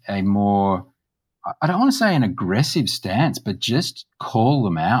take a more, I don't want to say an aggressive stance, but just call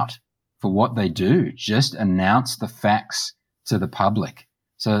them out for what they do. Just announce the facts to the public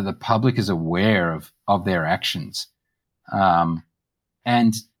so that the public is aware of their actions.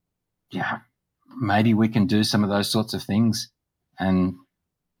 And yeah, maybe we can do some of those sorts of things and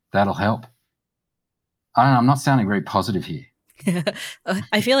that'll help. I don't know, I'm not sounding very positive here.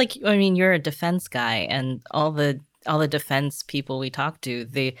 I feel like, I mean, you're a defense guy, and all the defense people we talk to,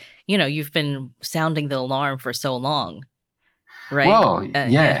 you've been sounding the alarm for so long, right? Well,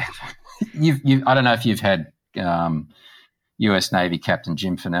 yeah. I don't know if you've had U.S. Navy Captain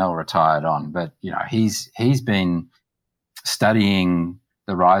Jim Fennell retired on, but he's been studying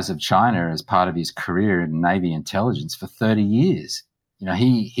the rise of China as part of his career in Navy intelligence for 30 years.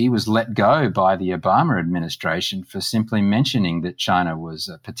 He was let go by the Obama administration for simply mentioning that China was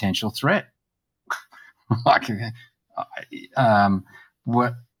a potential threat.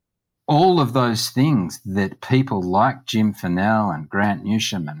 All of those things that people like Jim Fennell and Grant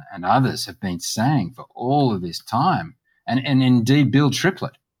Newsham and others have been saying for all of this time, and indeed Bill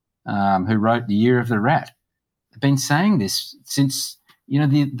Triplett, who wrote The Year of the Rat, have been saying this since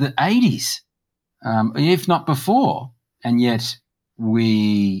the 80s, if not before, and yet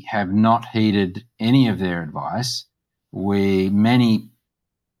we have not heeded any of their advice. Many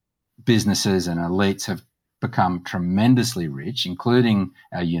businesses and elites have become tremendously rich, including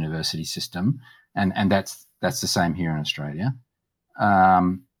our university system, and that's the same here in Australia.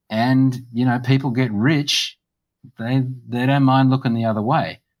 And people get rich, they don't mind looking the other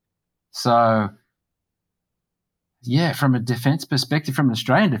way. So, yeah, from a defence perspective, from an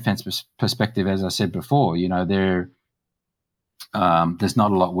Australian defence perspective, as I said before, there's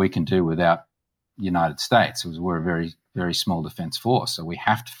not a lot we can do without the United States. We're a very, very small defence force, so we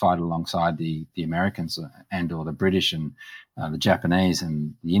have to fight alongside the Americans or the British and the Japanese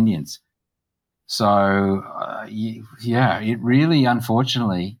and the Indians. So, it really,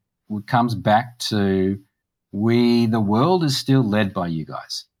 unfortunately, comes back to the world is still led by you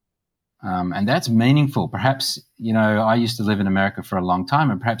guys. And that's meaningful. Perhaps, I used to live in America for a long time,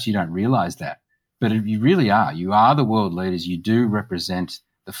 and perhaps you don't realize that. But you really are. You are the world leaders. You do represent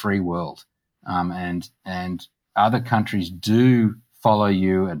the free world. And other countries do follow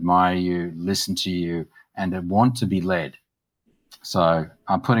you, admire you, listen to you, and want to be led. So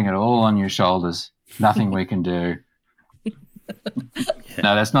I'm putting it all on your shoulders. Nothing we can do.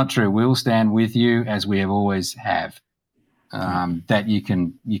 No, that's not true. We'll stand with you as we have always have. That you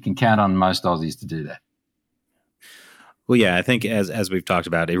can count on most Aussies to do that. Well, yeah, I think as we've talked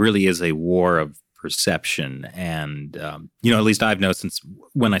about, it really is a war of perception. And, at least I've known since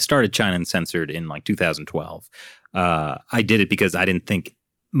when I started China Uncensored in 2012, I did it because I didn't think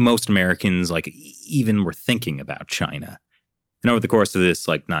most Americans even were thinking about China. And over the course of this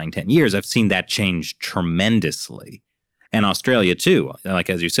 9-10 years, I've seen that change tremendously. And Australia too,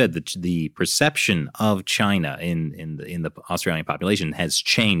 as you said, the perception of China in the Australian population has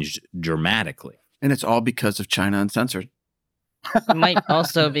changed dramatically. And it's all because of China Uncensored. It might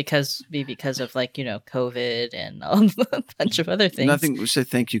also be because of COVID and a bunch of other things. Nothing. We say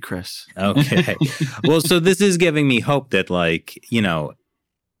thank you, Chris. Okay. Well, so this is giving me hope that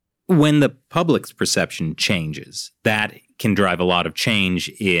when the public's perception changes, that can drive a lot of change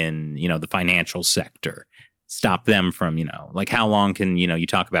in the financial sector. Stop them from how long can you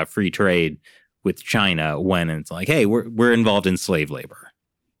talk about free trade with China when it's hey, we're involved in slave labor.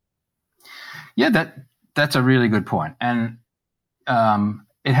 Yeah, that's a really good point. And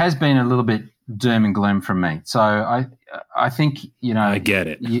it has been a little bit doom and gloom from me. So I think I get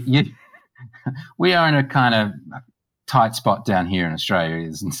it. We are in a kind of tight spot down here in Australia,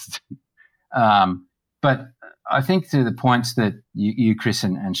 isn't it? But I think to the points that you Chris,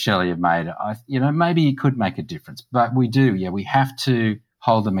 and Shelley have made, maybe it could make a difference. But we do, we have to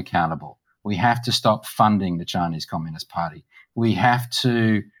hold them accountable. We have to stop funding the Chinese Communist Party. We have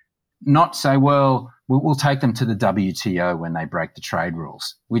to not say, well, we'll take them to the WTO when they break the trade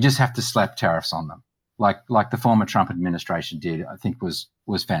rules. We just have to slap tariffs on them, like the former Trump administration did. I think was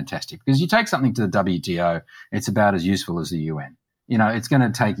fantastic, because you take something to the WTO, it's about as useful as the UN. It's going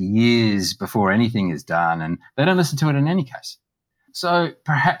to take years before anything is done, and they don't listen to it in any case. So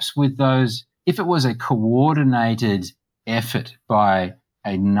perhaps with those, if it was a coordinated effort by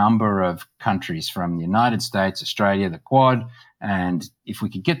a number of countries from the United States, Australia, the Quad, and if we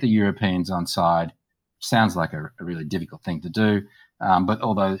could get the Europeans on side, sounds like a really difficult thing to do. But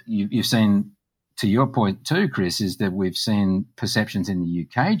although you've seen, to your point too, Chris, is that we've seen perceptions in the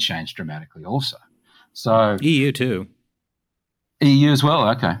UK change dramatically also. So EU too. EU as well,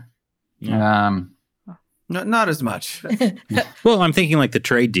 okay. Yeah. Not as much. Well, I'm thinking the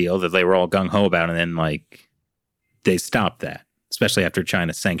trade deal that they were all gung-ho about, and then they stopped that. especially after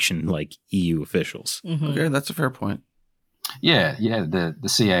China sanctioned like EU officials. Mhm. Okay, that's a fair point. Yeah, the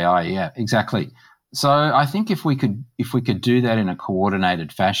CAI, yeah, exactly. So I think if we could do that in a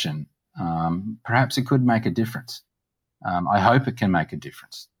coordinated fashion, perhaps it could make a difference. I hope it can make a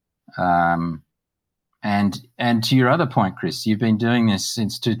difference. And to your other point, Chris, you've been doing this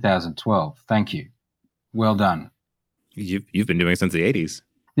since 2012. Thank you. Well done. You've been doing it since the 80s.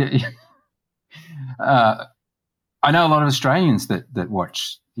 I know a lot of Australians that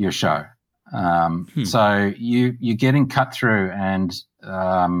watch your show. So you're getting cut through, and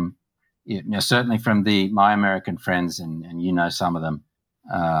certainly from my American friends, and you know some of them,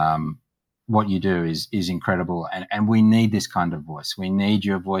 what you do is incredible, and we need this kind of voice. We need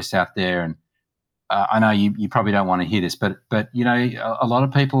your voice out there, and I know you probably don't want to hear this, but you know a lot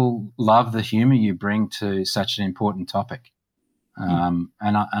of people love the humour you bring to such an important topic, and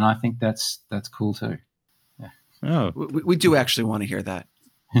I think that's cool too. Yeah. Oh, We do actually want to hear that.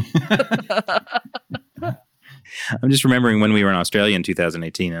 I'm just remembering when we were in Australia in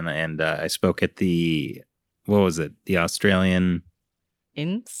 2018, and I spoke at the Australian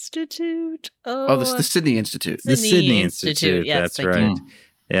Institute. The Sydney Institute. the Sydney Institute. Yes, That's thank right. you.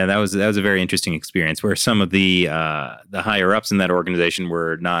 Yeah, that was a very interesting experience where some of the higher ups in that organization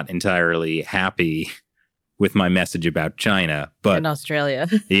were not entirely happy with my message about China, but In Australia.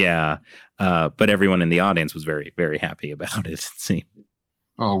 yeah, but everyone in the audience was very, very happy about it. It seemed.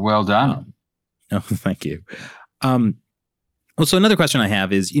 Oh, well done. Oh, thank you. Well, so another question I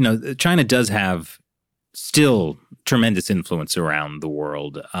have is, China does have still tremendous influence around the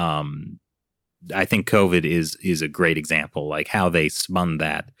world. I think COVID is a great example, like how they spun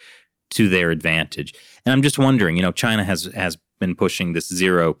that to their advantage. And I'm just wondering, China has been pushing this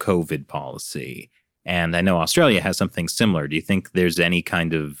zero COVID policy, and I know Australia has something similar. Do you think there's any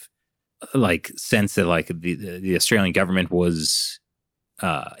kind of sense that the Australian government was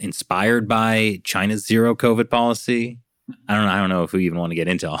inspired by China's zero COVID policy? I don't know if we even want to get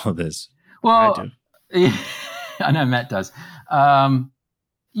into all of this. Well, I know Matt does.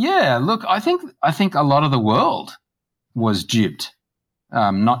 Yeah, look, I think a lot of the world was duped,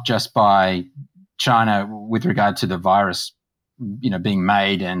 not just by China with regard to the virus, being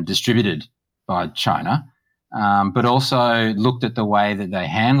made and distributed by China, but also looked at the way that they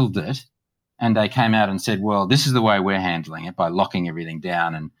handled it, and they came out and said, "Well, this is the way we're handling it by locking everything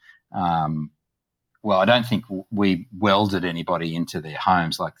down." And I don't think we welded anybody into their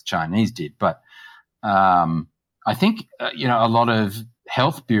homes like the Chinese did, but I think a lot of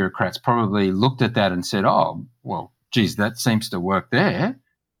health bureaucrats probably looked at that and said, "Oh, well, geez, that seems to work there.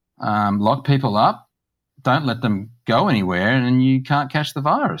 Lock people up, don't let them go anywhere, and you can't catch the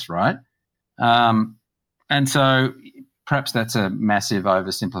virus, right?" And so perhaps that's a massive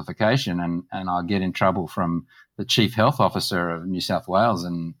oversimplification, and I'll get in trouble from the Chief Health Officer of New South Wales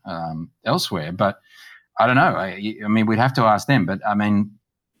and elsewhere. But I don't know. I mean, we'd have to ask them. But I mean,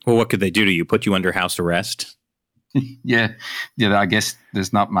 well, what could they do to you? Put you under house arrest? Yeah. I guess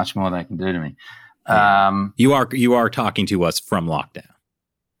there's not much more they can do to me. You are talking to us from lockdown.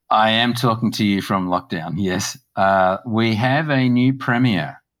 I am talking to you from lockdown. Yes, we have a new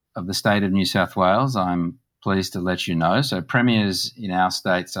premier of the state of New South Wales. I'm pleased to let you know. So premiers in our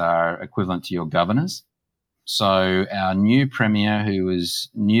states are equivalent to your governors. So our new premier, who was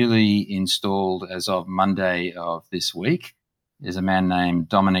newly installed as of Monday of this week, is a man named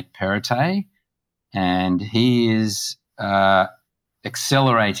Dominic Perrottet, and he is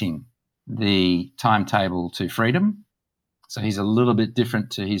accelerating the timetable to freedom. So he's a little bit different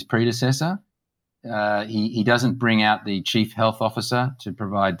to his predecessor. He doesn't bring out the Chief Health Officer to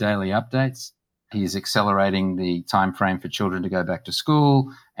provide daily updates. He is accelerating the time frame for children to go back to school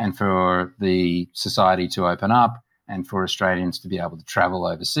and for the society to open up and for Australians to be able to travel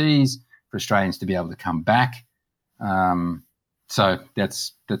overseas, for Australians to be able to come back. So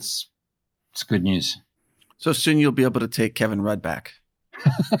that's good news. So soon you'll be able to take Kevin Rudd back.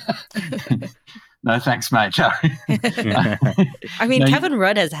 No, thanks, mate. I mean, Kevin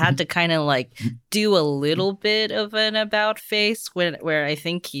Rudd has had to kind of do a little bit of an about face where I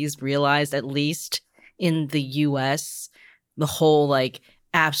think he's realized, at least in the US, the whole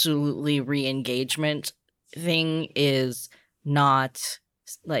absolutely re-engagement thing is not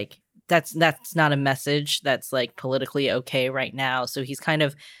that's not a message that's politically okay right now. So he's kind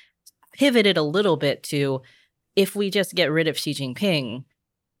of pivoted a little bit to, if we just get rid of Xi Jinping,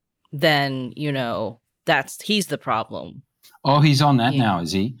 then he's the problem. Oh, he's on that now,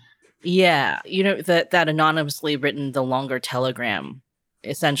 is he? Yeah, that anonymously written the longer telegram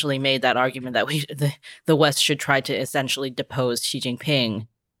essentially made that argument that the West should try to essentially depose Xi Jinping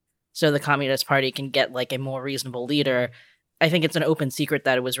so the Communist Party can get a more reasonable leader. I think it's an open secret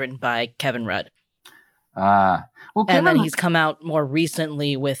that it was written by Kevin Rudd. Well, and then he's come out more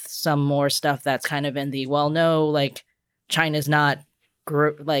recently with some more stuff that's kind of in the, well, no, like China's not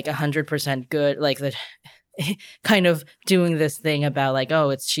like 100% good, like the kind of doing this thing about like, oh,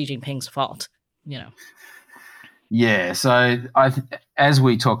 it's Xi Jinping's fault, you know. Yeah, so as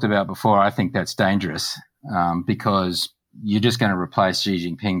we talked about before, I think that's dangerous because you're just going to replace Xi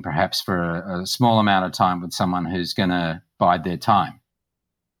Jinping perhaps for a small amount of time with someone who's going to bide their time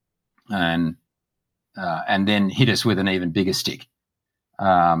and then hit us with an even bigger stick.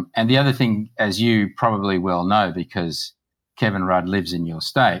 And the other thing, as you probably well know, because Kevin Rudd lives in your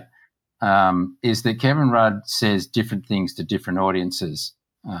state, is that Kevin Rudd says different things to different audiences,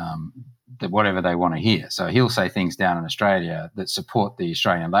 that whatever they want to hear. So he'll say things down in Australia that support the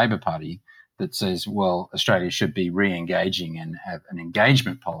Australian Labor Party that says, well, Australia should be re-engaging and have an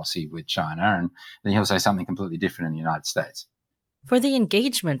engagement policy with China. And then he'll say something completely different in the United States. For the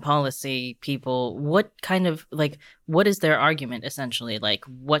engagement policy people, what kind of, like, what is their argument essentially? Like,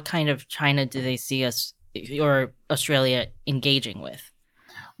 what kind of China do they see us or Australia engaging with?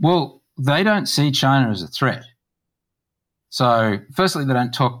 Well, they don't see China as a threat. So, firstly, they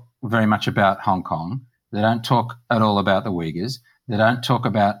don't talk very much about Hong Kong. They don't talk at all about the Uyghurs. They don't talk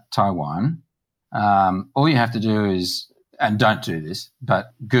about Taiwan. All you have to do is, and don't do this,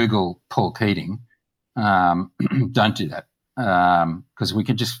 but Google Paul Keating. Don't do that because we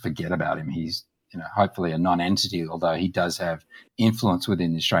could just forget about him. He's, hopefully a non-entity, although he does have influence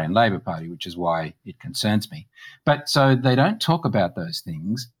within the Australian Labor Party, which is why it concerns me. But so they don't talk about those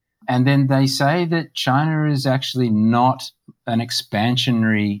things. And then they say that China is actually not an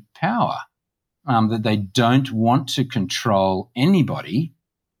expansionary power, that they don't want to control anybody.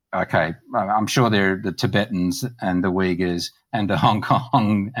 Okay, I'm sure the Tibetans and the Uyghurs and the Hong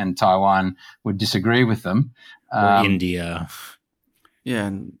Kong and Taiwan would disagree with them. Or India. Yeah,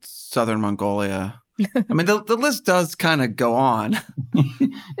 and Southern Mongolia. I mean, the list does kind of go on.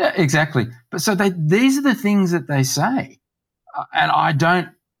 Yeah, exactly. But so these are the things that they say. And I don't,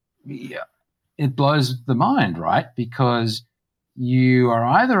 it blows the mind, right? Because you are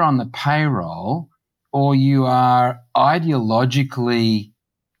either on the payroll or you are ideologically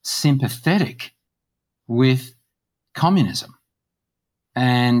sympathetic with communism.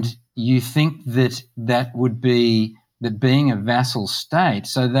 And you think that would be that being a vassal state.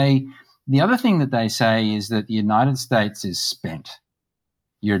 So the other thing that they say is that the United States is spent.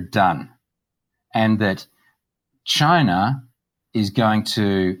 You're done. And that China is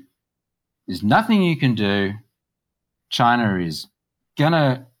there's nothing you can do. China is going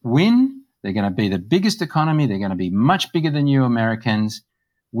to win. They're going to be the biggest economy. They're going to be much bigger than you Americans.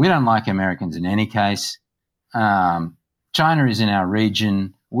 We don't like Americans in any case. China is in our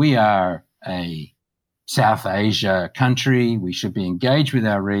region. We are a South Asia country. We should be engaged with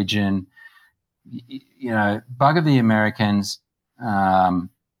our region. Bugger the Americans.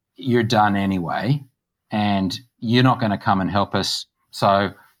 You're done anyway, and you're not going to come and help us.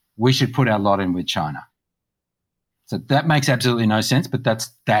 So we should put our lot in with China. So that makes absolutely no sense, but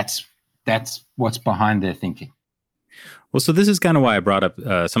that's what's behind their thinking. Well, so this is kind of why I brought up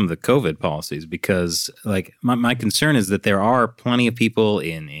some of the COVID policies, because like my concern is that there are plenty of people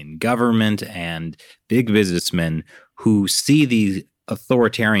in government and big businessmen who see the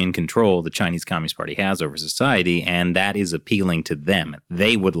authoritarian control the Chinese Communist Party has over society, and that is appealing to them.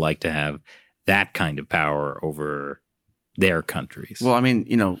 They would like to have that kind of power over their countries. Well, I mean,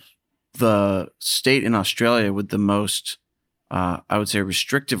 the state in Australia with the most, I would say,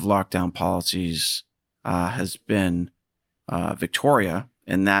 restrictive lockdown policies has been Victoria,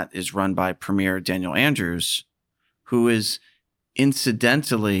 and that is run by Premier Daniel Andrews, who is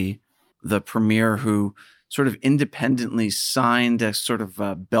incidentally the premier who sort of independently signed a sort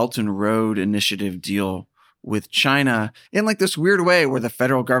of Belt and Road Initiative deal with China in like this weird way where the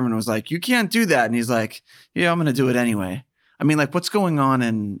federal government was like, you can't do that. And he's like, yeah, I'm going to do it anyway. I mean, like, what's going on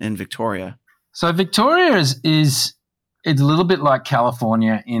in Victoria? So Victoria is it's a little bit like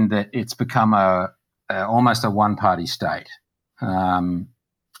California in that it's become almost a one-party state.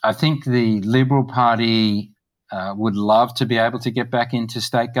 I think the Liberal Party would love to be able to get back into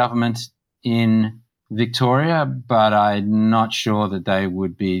state government in Victoria, but I'm not sure that they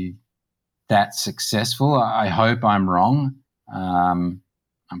would be that successful. I hope I'm wrong.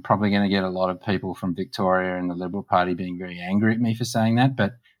 I'm probably going to get a lot of people from Victoria and the Liberal Party being very angry at me for saying that,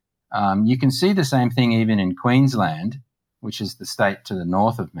 but you can see the same thing even in Queensland, which is the state to the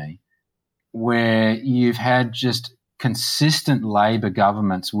north of me, where you've had just consistent Labor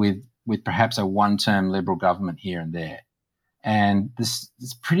governments with perhaps a one-term Liberal government here and there. And this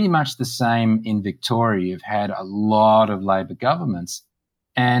is pretty much the same in Victoria. You've had a lot of Labor governments.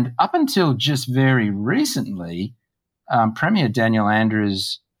 And up until just very recently, Premier Daniel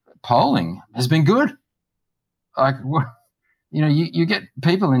Andrews' polling has been good. Like, you know, you get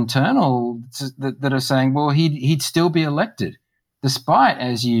people internal that are saying, well, he'd still be elected, despite,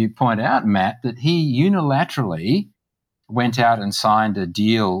 as you point out, Matt, that he unilaterally went out and signed a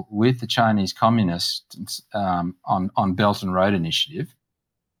deal with the Chinese Communists on Belt and Road Initiative,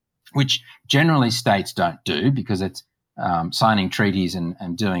 which generally states don't do, because it's signing treaties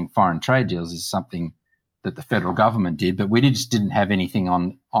and doing foreign trade deals is something that the federal government did, but we just didn't have anything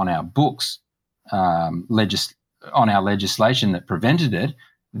on our books, on our legislation that prevented it.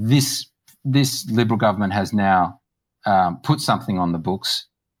 This Liberal government has now put something on the books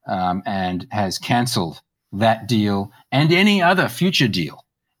and has cancelled that deal and any other future deal.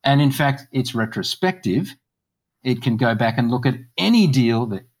 And in fact, it's retrospective. It can go back and look at any deal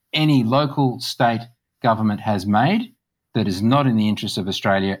that any local state government has made that is not in the interest of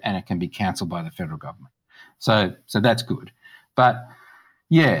Australia, and it can be cancelled by the federal government. So that's good. But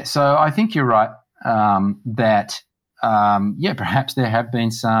yeah, so I think you're right that perhaps there have been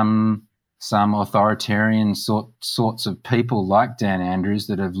some authoritarian sorts of people like Dan Andrews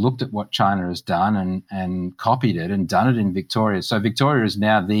that have looked at what China has done and copied it and done it in Victoria. So Victoria is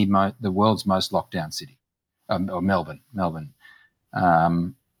now the world's most locked down city, or Melbourne,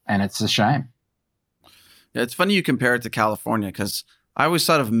 and it's a shame. Yeah, it's funny you compare it to California, because I always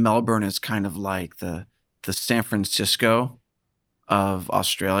thought of Melbourne as kind of like the San Francisco of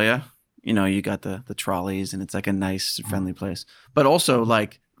Australia. You know, you got the trolleys, and it's like a nice, friendly place. But also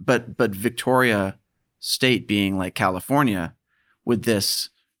like, but Victoria State being like California, with this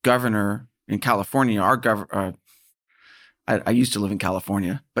governor in California, our governor. I used to live in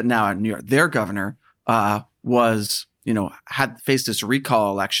California, but now in New York, their governor was, you know, had faced this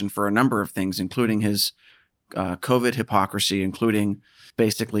recall election for a number of things, including his COVID hypocrisy, including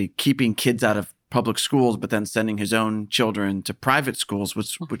basically keeping kids out of public schools, but then sending his own children to private schools,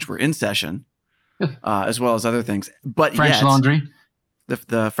 which were in session, as well as other things. But French laundry,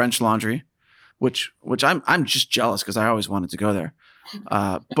 the French laundry, which I'm just jealous, because I always wanted to go there.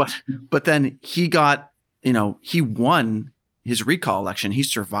 But then he got, you know, he won his recall election. He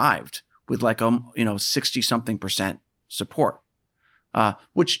survived with like 60-something% support,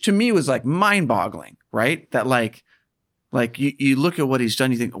 which to me was like mind-boggling, right? That like you look at what he's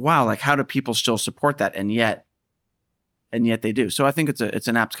done, you think, wow, like how do people still support that? And yet they do. So I think it's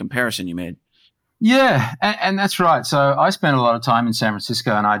an apt comparison you made. Yeah, and that's right. So I spent a lot of time in San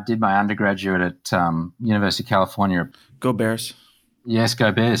Francisco, and I did my undergraduate at University of California. Go Bears. Yes,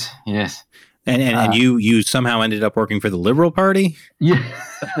 go Bears. Yes. And you somehow ended up working for the Liberal Party? Yeah.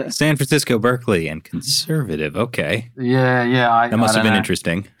 San Francisco, Berkeley, and conservative. Okay. Yeah. That must have been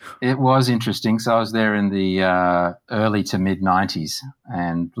interesting. It was interesting. So I was there in the early to mid 90s.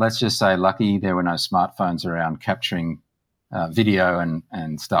 And let's just say lucky there were no smartphones around capturing video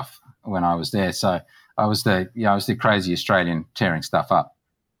and stuff when I was there. So I was the crazy Australian tearing stuff up.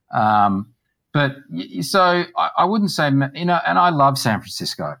 But so I wouldn't say, you know, and I love San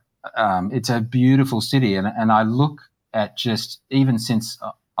Francisco. It's a beautiful city, and I look at just, even since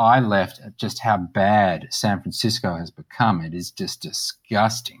I left, at just how bad San Francisco has become. It is just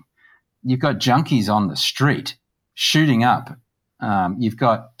disgusting. You've got junkies on the street shooting up. You've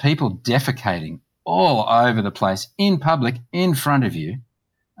got people defecating all over the place in public in front of you.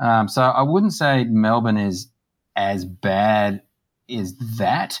 So I wouldn't say Melbourne is as bad as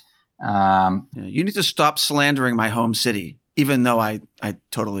that. You need to stop slandering my home city, even though I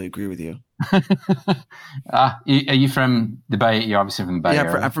totally agree with you. Are you from the Bay? You're obviously from the Bay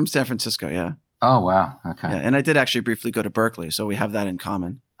Area. I'm from San Francisco, yeah. Oh, wow. Okay. Yeah, and I did actually briefly go to Berkeley, so we have that in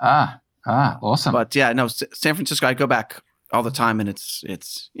common. Awesome. But yeah, no, San Francisco, I go back all the time, and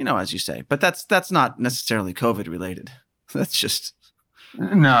it's you know, as you say. But that's not necessarily COVID related. That's just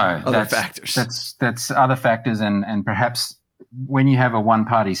other factors. That's other factors, and perhaps when you have a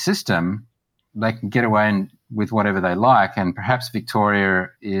one-party system, they can get away with whatever they like, and perhaps Victoria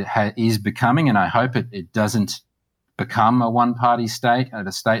is becoming, and I hope it doesn't become a one-party state at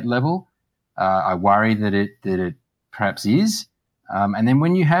a state level. I worry that it perhaps is, and then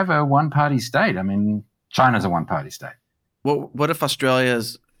when you have a one-party state, I mean, China's a one-party state. Well, what if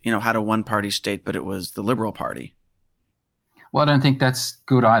Australia's, you know, had a one-party state, but it was the Liberal Party? Well, I don't think that's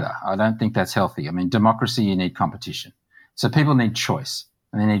good either. I don't think that's healthy. I mean, democracy, you need competition. So people need choice,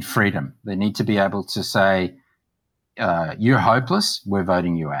 and they need freedom. They need to be able to say, you're hopeless, we're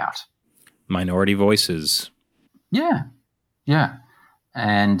voting you out. Minority voices. Yeah.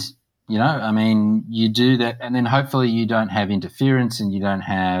 And, You know, I mean, you do that, and then hopefully you don't have interference and you don't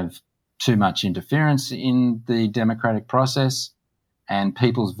have too much interference in the democratic process, and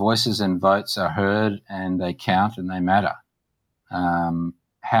people's voices and votes are heard and they count and they matter.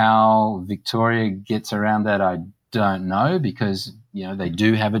 How Victoria gets around that, I don't know, because, you know, they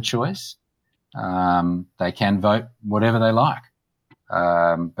do have a choice. They can vote whatever they like,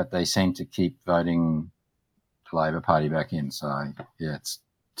 but they seem to keep voting the Labor Party back in. So, yeah, it's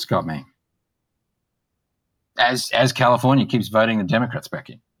got me. As California keeps voting the Democrats back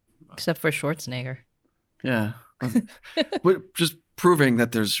in. Except for Schwarzenegger. Yeah. But just proving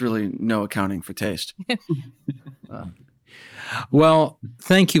that there's really no accounting for taste. Well,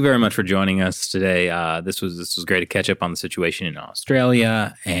 thank you very much for joining us today. This was great to catch up on the situation in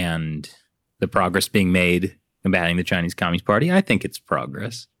Australia and the progress being made combating the Chinese Communist Party. I think it's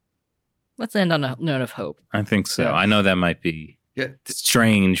progress. Let's end on a note of hope. I think so. Yeah. I know that might be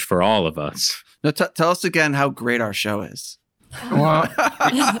strange for all of us. No, tell us again how great our show is. Well,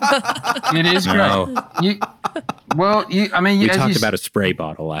 it is great. No. You We talked about a spray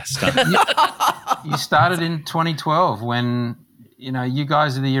bottle last time. You started in 2012 when, you know, you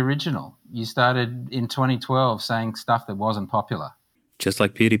guys are the original. You started in 2012 saying stuff that wasn't popular. Just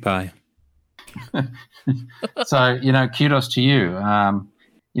like PewDiePie. So, you know, kudos to you.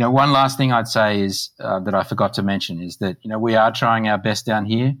 You know, one last thing I'd say is that I forgot to mention is that, you know, we are trying our best down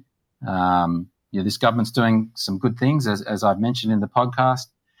here. You know, this government's doing some good things, as I've mentioned in the podcast.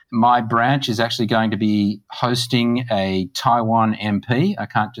 My branch is actually going to be hosting a Taiwan MP. I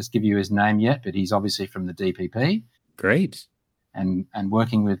can't just give you his name yet, but he's obviously from the DPP. Great. And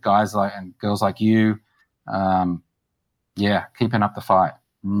working with guys like and girls like you, yeah, keeping up the fight.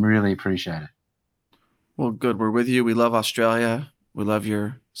 Really appreciate it. Well, good. We're with you. We love Australia. We love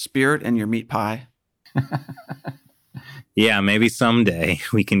your spirit and your meat pie. Yeah, maybe someday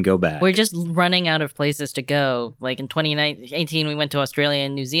we can go back. We're just running out of places to go. Like in 2018, we went to Australia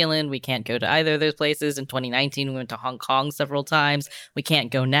and New Zealand. We can't go to either of those places. In 2019, we went to Hong Kong several times. We can't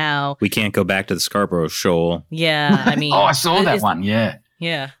go now. We can't go back to the Scarborough Shoal. Yeah, I mean... Oh, I saw that one. Yeah.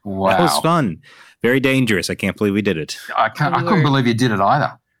 Yeah. Wow. That was fun. Very dangerous. I can't believe we did it. I couldn't believe you did it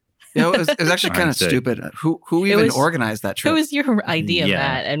either. You know, it was actually kind of stupid. Who even organized that trip? It was your idea, Yeah.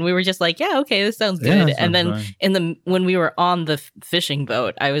 Matt, and we were just like, "Yeah, okay, this sounds good." Yeah, and then fine. when we were on the fishing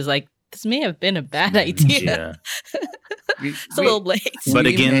boat, I was like, "This may have been a bad idea. Yeah. It's a little late." But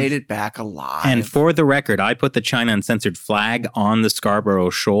we again- made it back alive. And for the record, I put the China Uncensored flag on the Scarborough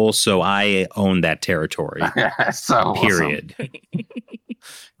Shoal, so I own that territory. So awesome. Period.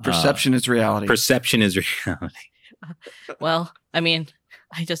 perception is reality. Perception is reality. Well, I mean,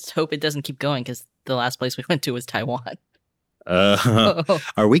 I just hope it doesn't keep going because the last place we went to was Taiwan.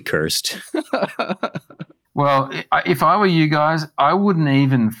 Are we cursed? Well, if I were you guys, I wouldn't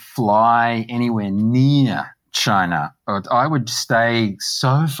even fly anywhere near China. I would stay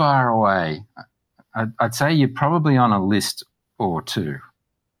so far away. I'd say you're probably on a list or two.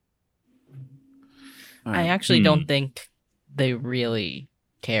 All I right. actually don't think they really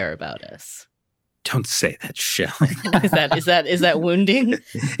care about us. Don't say that, Shelley. Is that wounding?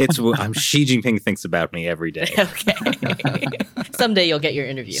 Xi Jinping thinks about me every day. Okay. Someday you'll get your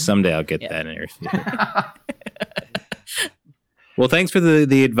interview. Someday I'll get that interview. Well, thanks for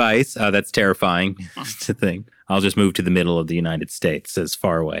the advice. That's terrifying to think. I'll just move to the middle of the United States, as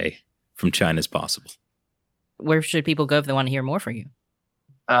far away from China as possible. Where should people go if they want to hear more from you?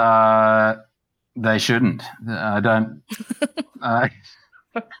 They shouldn't. I don't.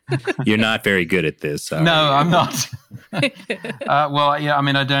 You're not very good at this. No, I'm not. Well, yeah, I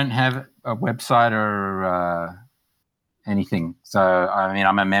mean, I don't have a website or anything. So, I mean,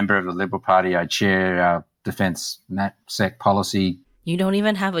 I'm a member of the Liberal Party. I chair our Defence NatSec policy. You don't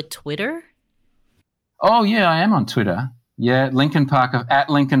even have a Twitter? Oh, yeah, I am on Twitter. Yeah, Lincoln Parker, at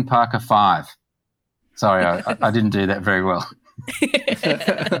Lincoln Parker 5. Sorry, I didn't do that very well.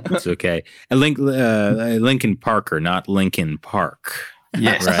 It's okay. Lincoln Parker, not Lincoln Park.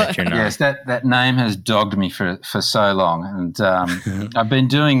 Yes, Right, you're not. Yes, that name has dogged me for so long, and I've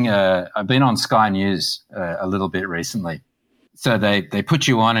been on Sky News a little bit recently. So they put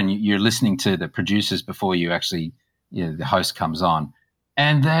you on, and you're listening to the producers before you actually, the host comes on,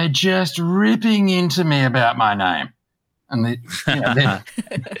 and they're just ripping into me about my name, and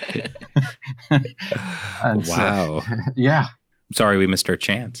and Wow. yeah. Sorry we missed our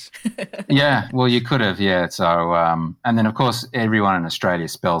chance. Yeah, well, you could have, yeah. So, and then, of course, everyone in Australia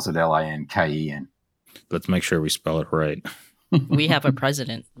spells it Linken. Let's make sure we spell it right. We have a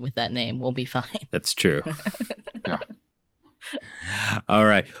president with that name. We'll be fine. That's true. Yeah. All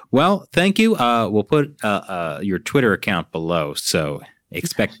right. Well, thank you. We'll put your Twitter account below so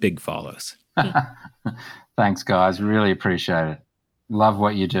Expect big follows. Thanks, guys. Really appreciate it. Love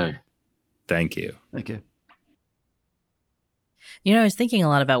what you do. Thank you. Thank you. You know, I was thinking a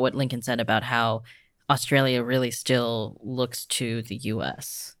lot about what Lincoln said about how Australia really still looks to the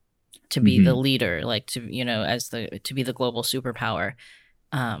U.S. to be the leader, like to be the global superpower.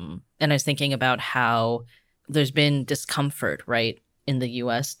 And I was thinking about how there's been discomfort, right, in the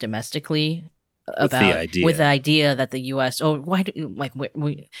U.S. domestically with the idea that the U.S.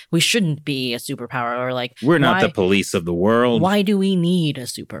 we shouldn't be a superpower, or like we're not the police of the world. Why do we need a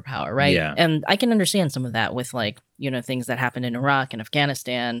superpower, right? Yeah. And I can understand some of that with things that happened in Iraq and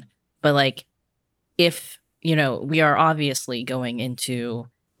Afghanistan, but like if we are obviously going into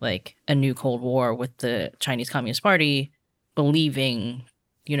like a new Cold War with the Chinese Communist Party, believing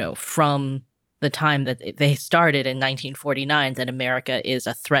from the time that they started in 1949 that America is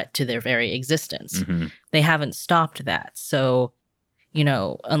a threat to their very existence. Mm-hmm. They haven't stopped that. So,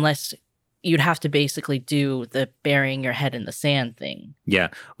 unless you'd have to basically do the burying your head in the sand thing. Yeah.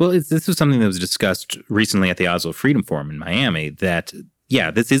 Well, this was something that was discussed recently at the Oslo Freedom Forum in Miami, that,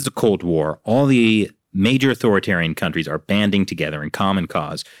 this is a Cold War. All the major authoritarian countries are banding together in common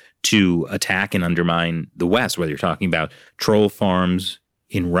cause to attack and undermine the West, whether you're talking about troll farms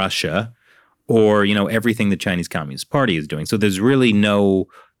in Russia or, everything the Chinese Communist Party is doing. So there's really no,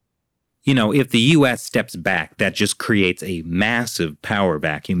 if the U.S. steps back, that just creates a massive power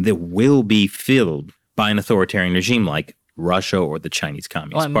vacuum that will be filled by an authoritarian regime like Russia or the Chinese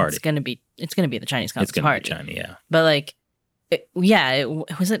Communist Party. It's going to be the Chinese Communist Party. It's going to be China, yeah. But like,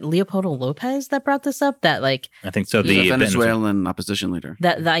 was it Leopoldo Lopez that brought this up? That like, I think so. The Venezuelan opposition leader.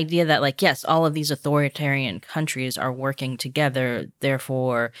 That the idea that like, yes, all of these authoritarian countries are working together.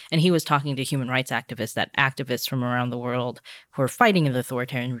 Therefore, and he was talking to human rights activists, that activists from around the world who are fighting the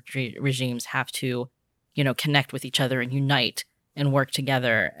authoritarian regimes have to, connect with each other and unite and work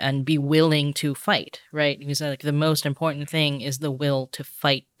together and be willing to fight. Right? He said like the most important thing is the will to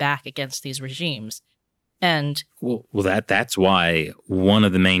fight back against these regimes. And that's why one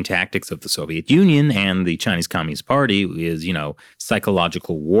of the main tactics of the Soviet Union and the Chinese Communist Party is,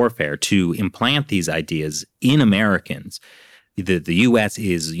 psychological warfare to implant these ideas in Americans. The U.S.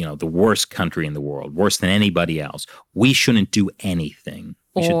 is, the worst country in the world, worse than anybody else. We shouldn't do anything.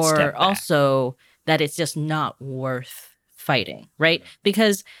 We should step back. Also that it's just not worth fighting, right?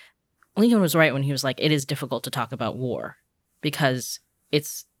 Because Lincoln was right when he was like, it is difficult to talk about war because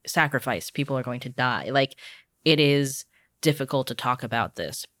it's sacrifice. People are going to die. Like, it is difficult to talk about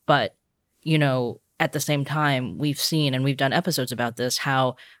this. But, at the same time, we've seen, and we've done episodes about this,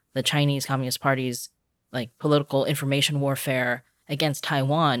 how the Chinese Communist Party's like political information warfare against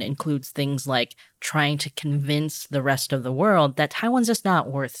Taiwan includes things like trying to convince the rest of the world that Taiwan's just not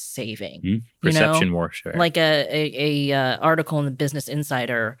worth saving. Perception warfare. Like a article in the Business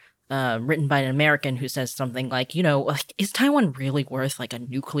Insider written by an American who says something like, is Taiwan really worth like a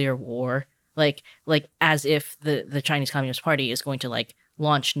nuclear war? Like as if the Chinese Communist Party is going to like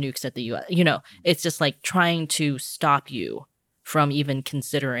launch nukes at the U.S. It's just like trying to stop you from even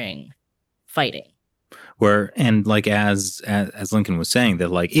considering fighting. And like as Lincoln was saying, that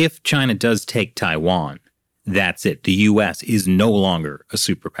like if China does take Taiwan, that's it. The U.S. is no longer a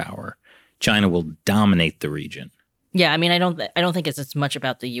superpower. China will dominate the region. Yeah, I mean, I don't think it's as much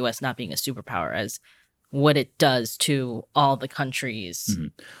about the U.S. not being a superpower as what it does to all the countries.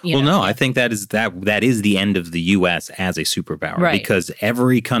 Mm-hmm. I think that is the end of the U.S. as a superpower, right? Because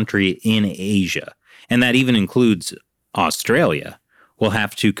every country in Asia, and that even includes Australia, will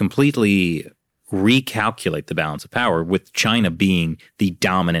have to completely recalculate the balance of power, with China being the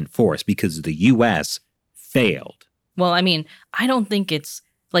dominant force because the U.S. failed. Well, I mean, I don't think it's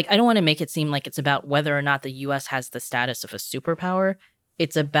like, I don't want to make it seem like it's about whether or not the U.S. has the status of a superpower.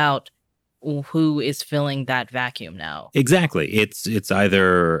 It's about who is filling that vacuum now. Exactly. It's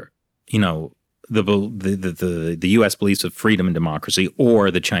either, the U.S. beliefs of freedom and democracy or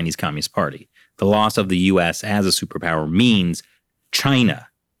the Chinese Communist Party. The loss of the U.S. as a superpower means China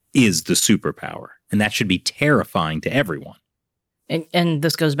is the superpower, and that should be terrifying to everyone. And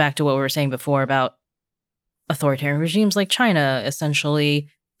this goes back to what we were saying before about authoritarian regimes like China essentially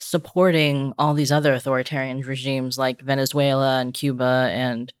supporting all these other authoritarian regimes like Venezuela and Cuba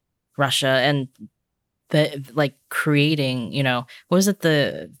and Russia, and creating, what was it?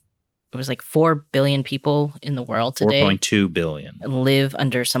 It was like 4 billion people in the world today. 4.2 billion live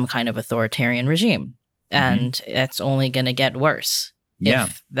under some kind of authoritarian regime, and it's only going to get worse. Yeah.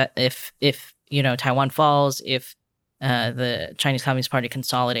 If Taiwan falls, if the Chinese Communist Party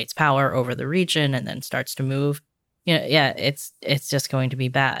consolidates power over the region and then starts to move, it's just going to be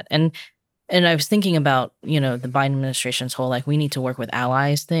bad. And And I was thinking about, the Biden administration's whole, we need to work with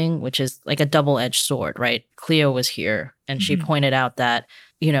allies thing, which is like a double-edged sword, right? Cleo was here and she pointed out that,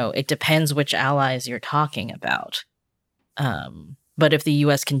 it depends which allies you're talking about. But if the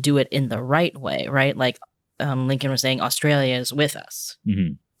U.S. can do it in the right way, right? Like Lincoln was saying, Australia is with us.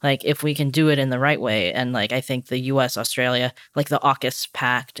 Mm-hmm. Like if we can do it in the right way. And like, I think the U.S., Australia, like the AUKUS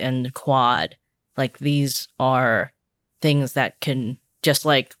Pact and Quad, like these are things that can, just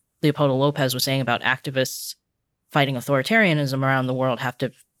like Leopoldo Lopez was saying about activists fighting authoritarianism around the world, have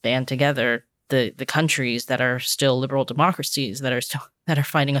to band together. The countries that are still liberal democracies that are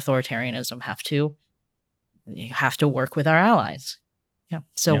fighting authoritarianism have to work with our allies. Yeah.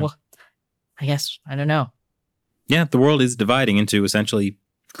 So I guess, I don't know. Yeah, the world is dividing into essentially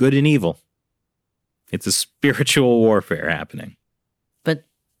good and evil. It's a spiritual warfare happening. But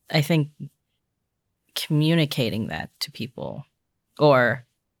I think communicating that to people, or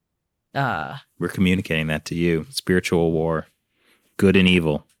we're communicating that to you. Spiritual war, good and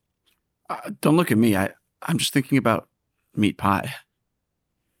evil. Don't look at me. I'm just thinking about meat pie.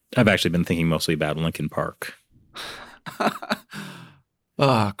 I've actually been thinking mostly about Linkin Park.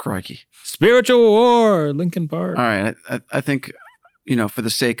 Oh, crikey. Spiritual war, Linkin Park. All right. I think, for the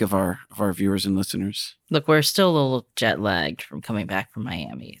sake of our viewers and listeners. Look, we're still a little jet lagged from coming back from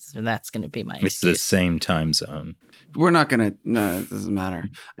Miami. So that's going to be my excuse. It's the same time zone. We're not going to, no, it doesn't matter.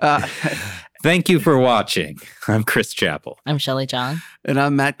 Thank you for watching. I'm Chris Chappell. I'm Shelley John. And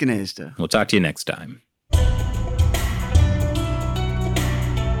I'm Matt Gnazda. We'll talk to you next time.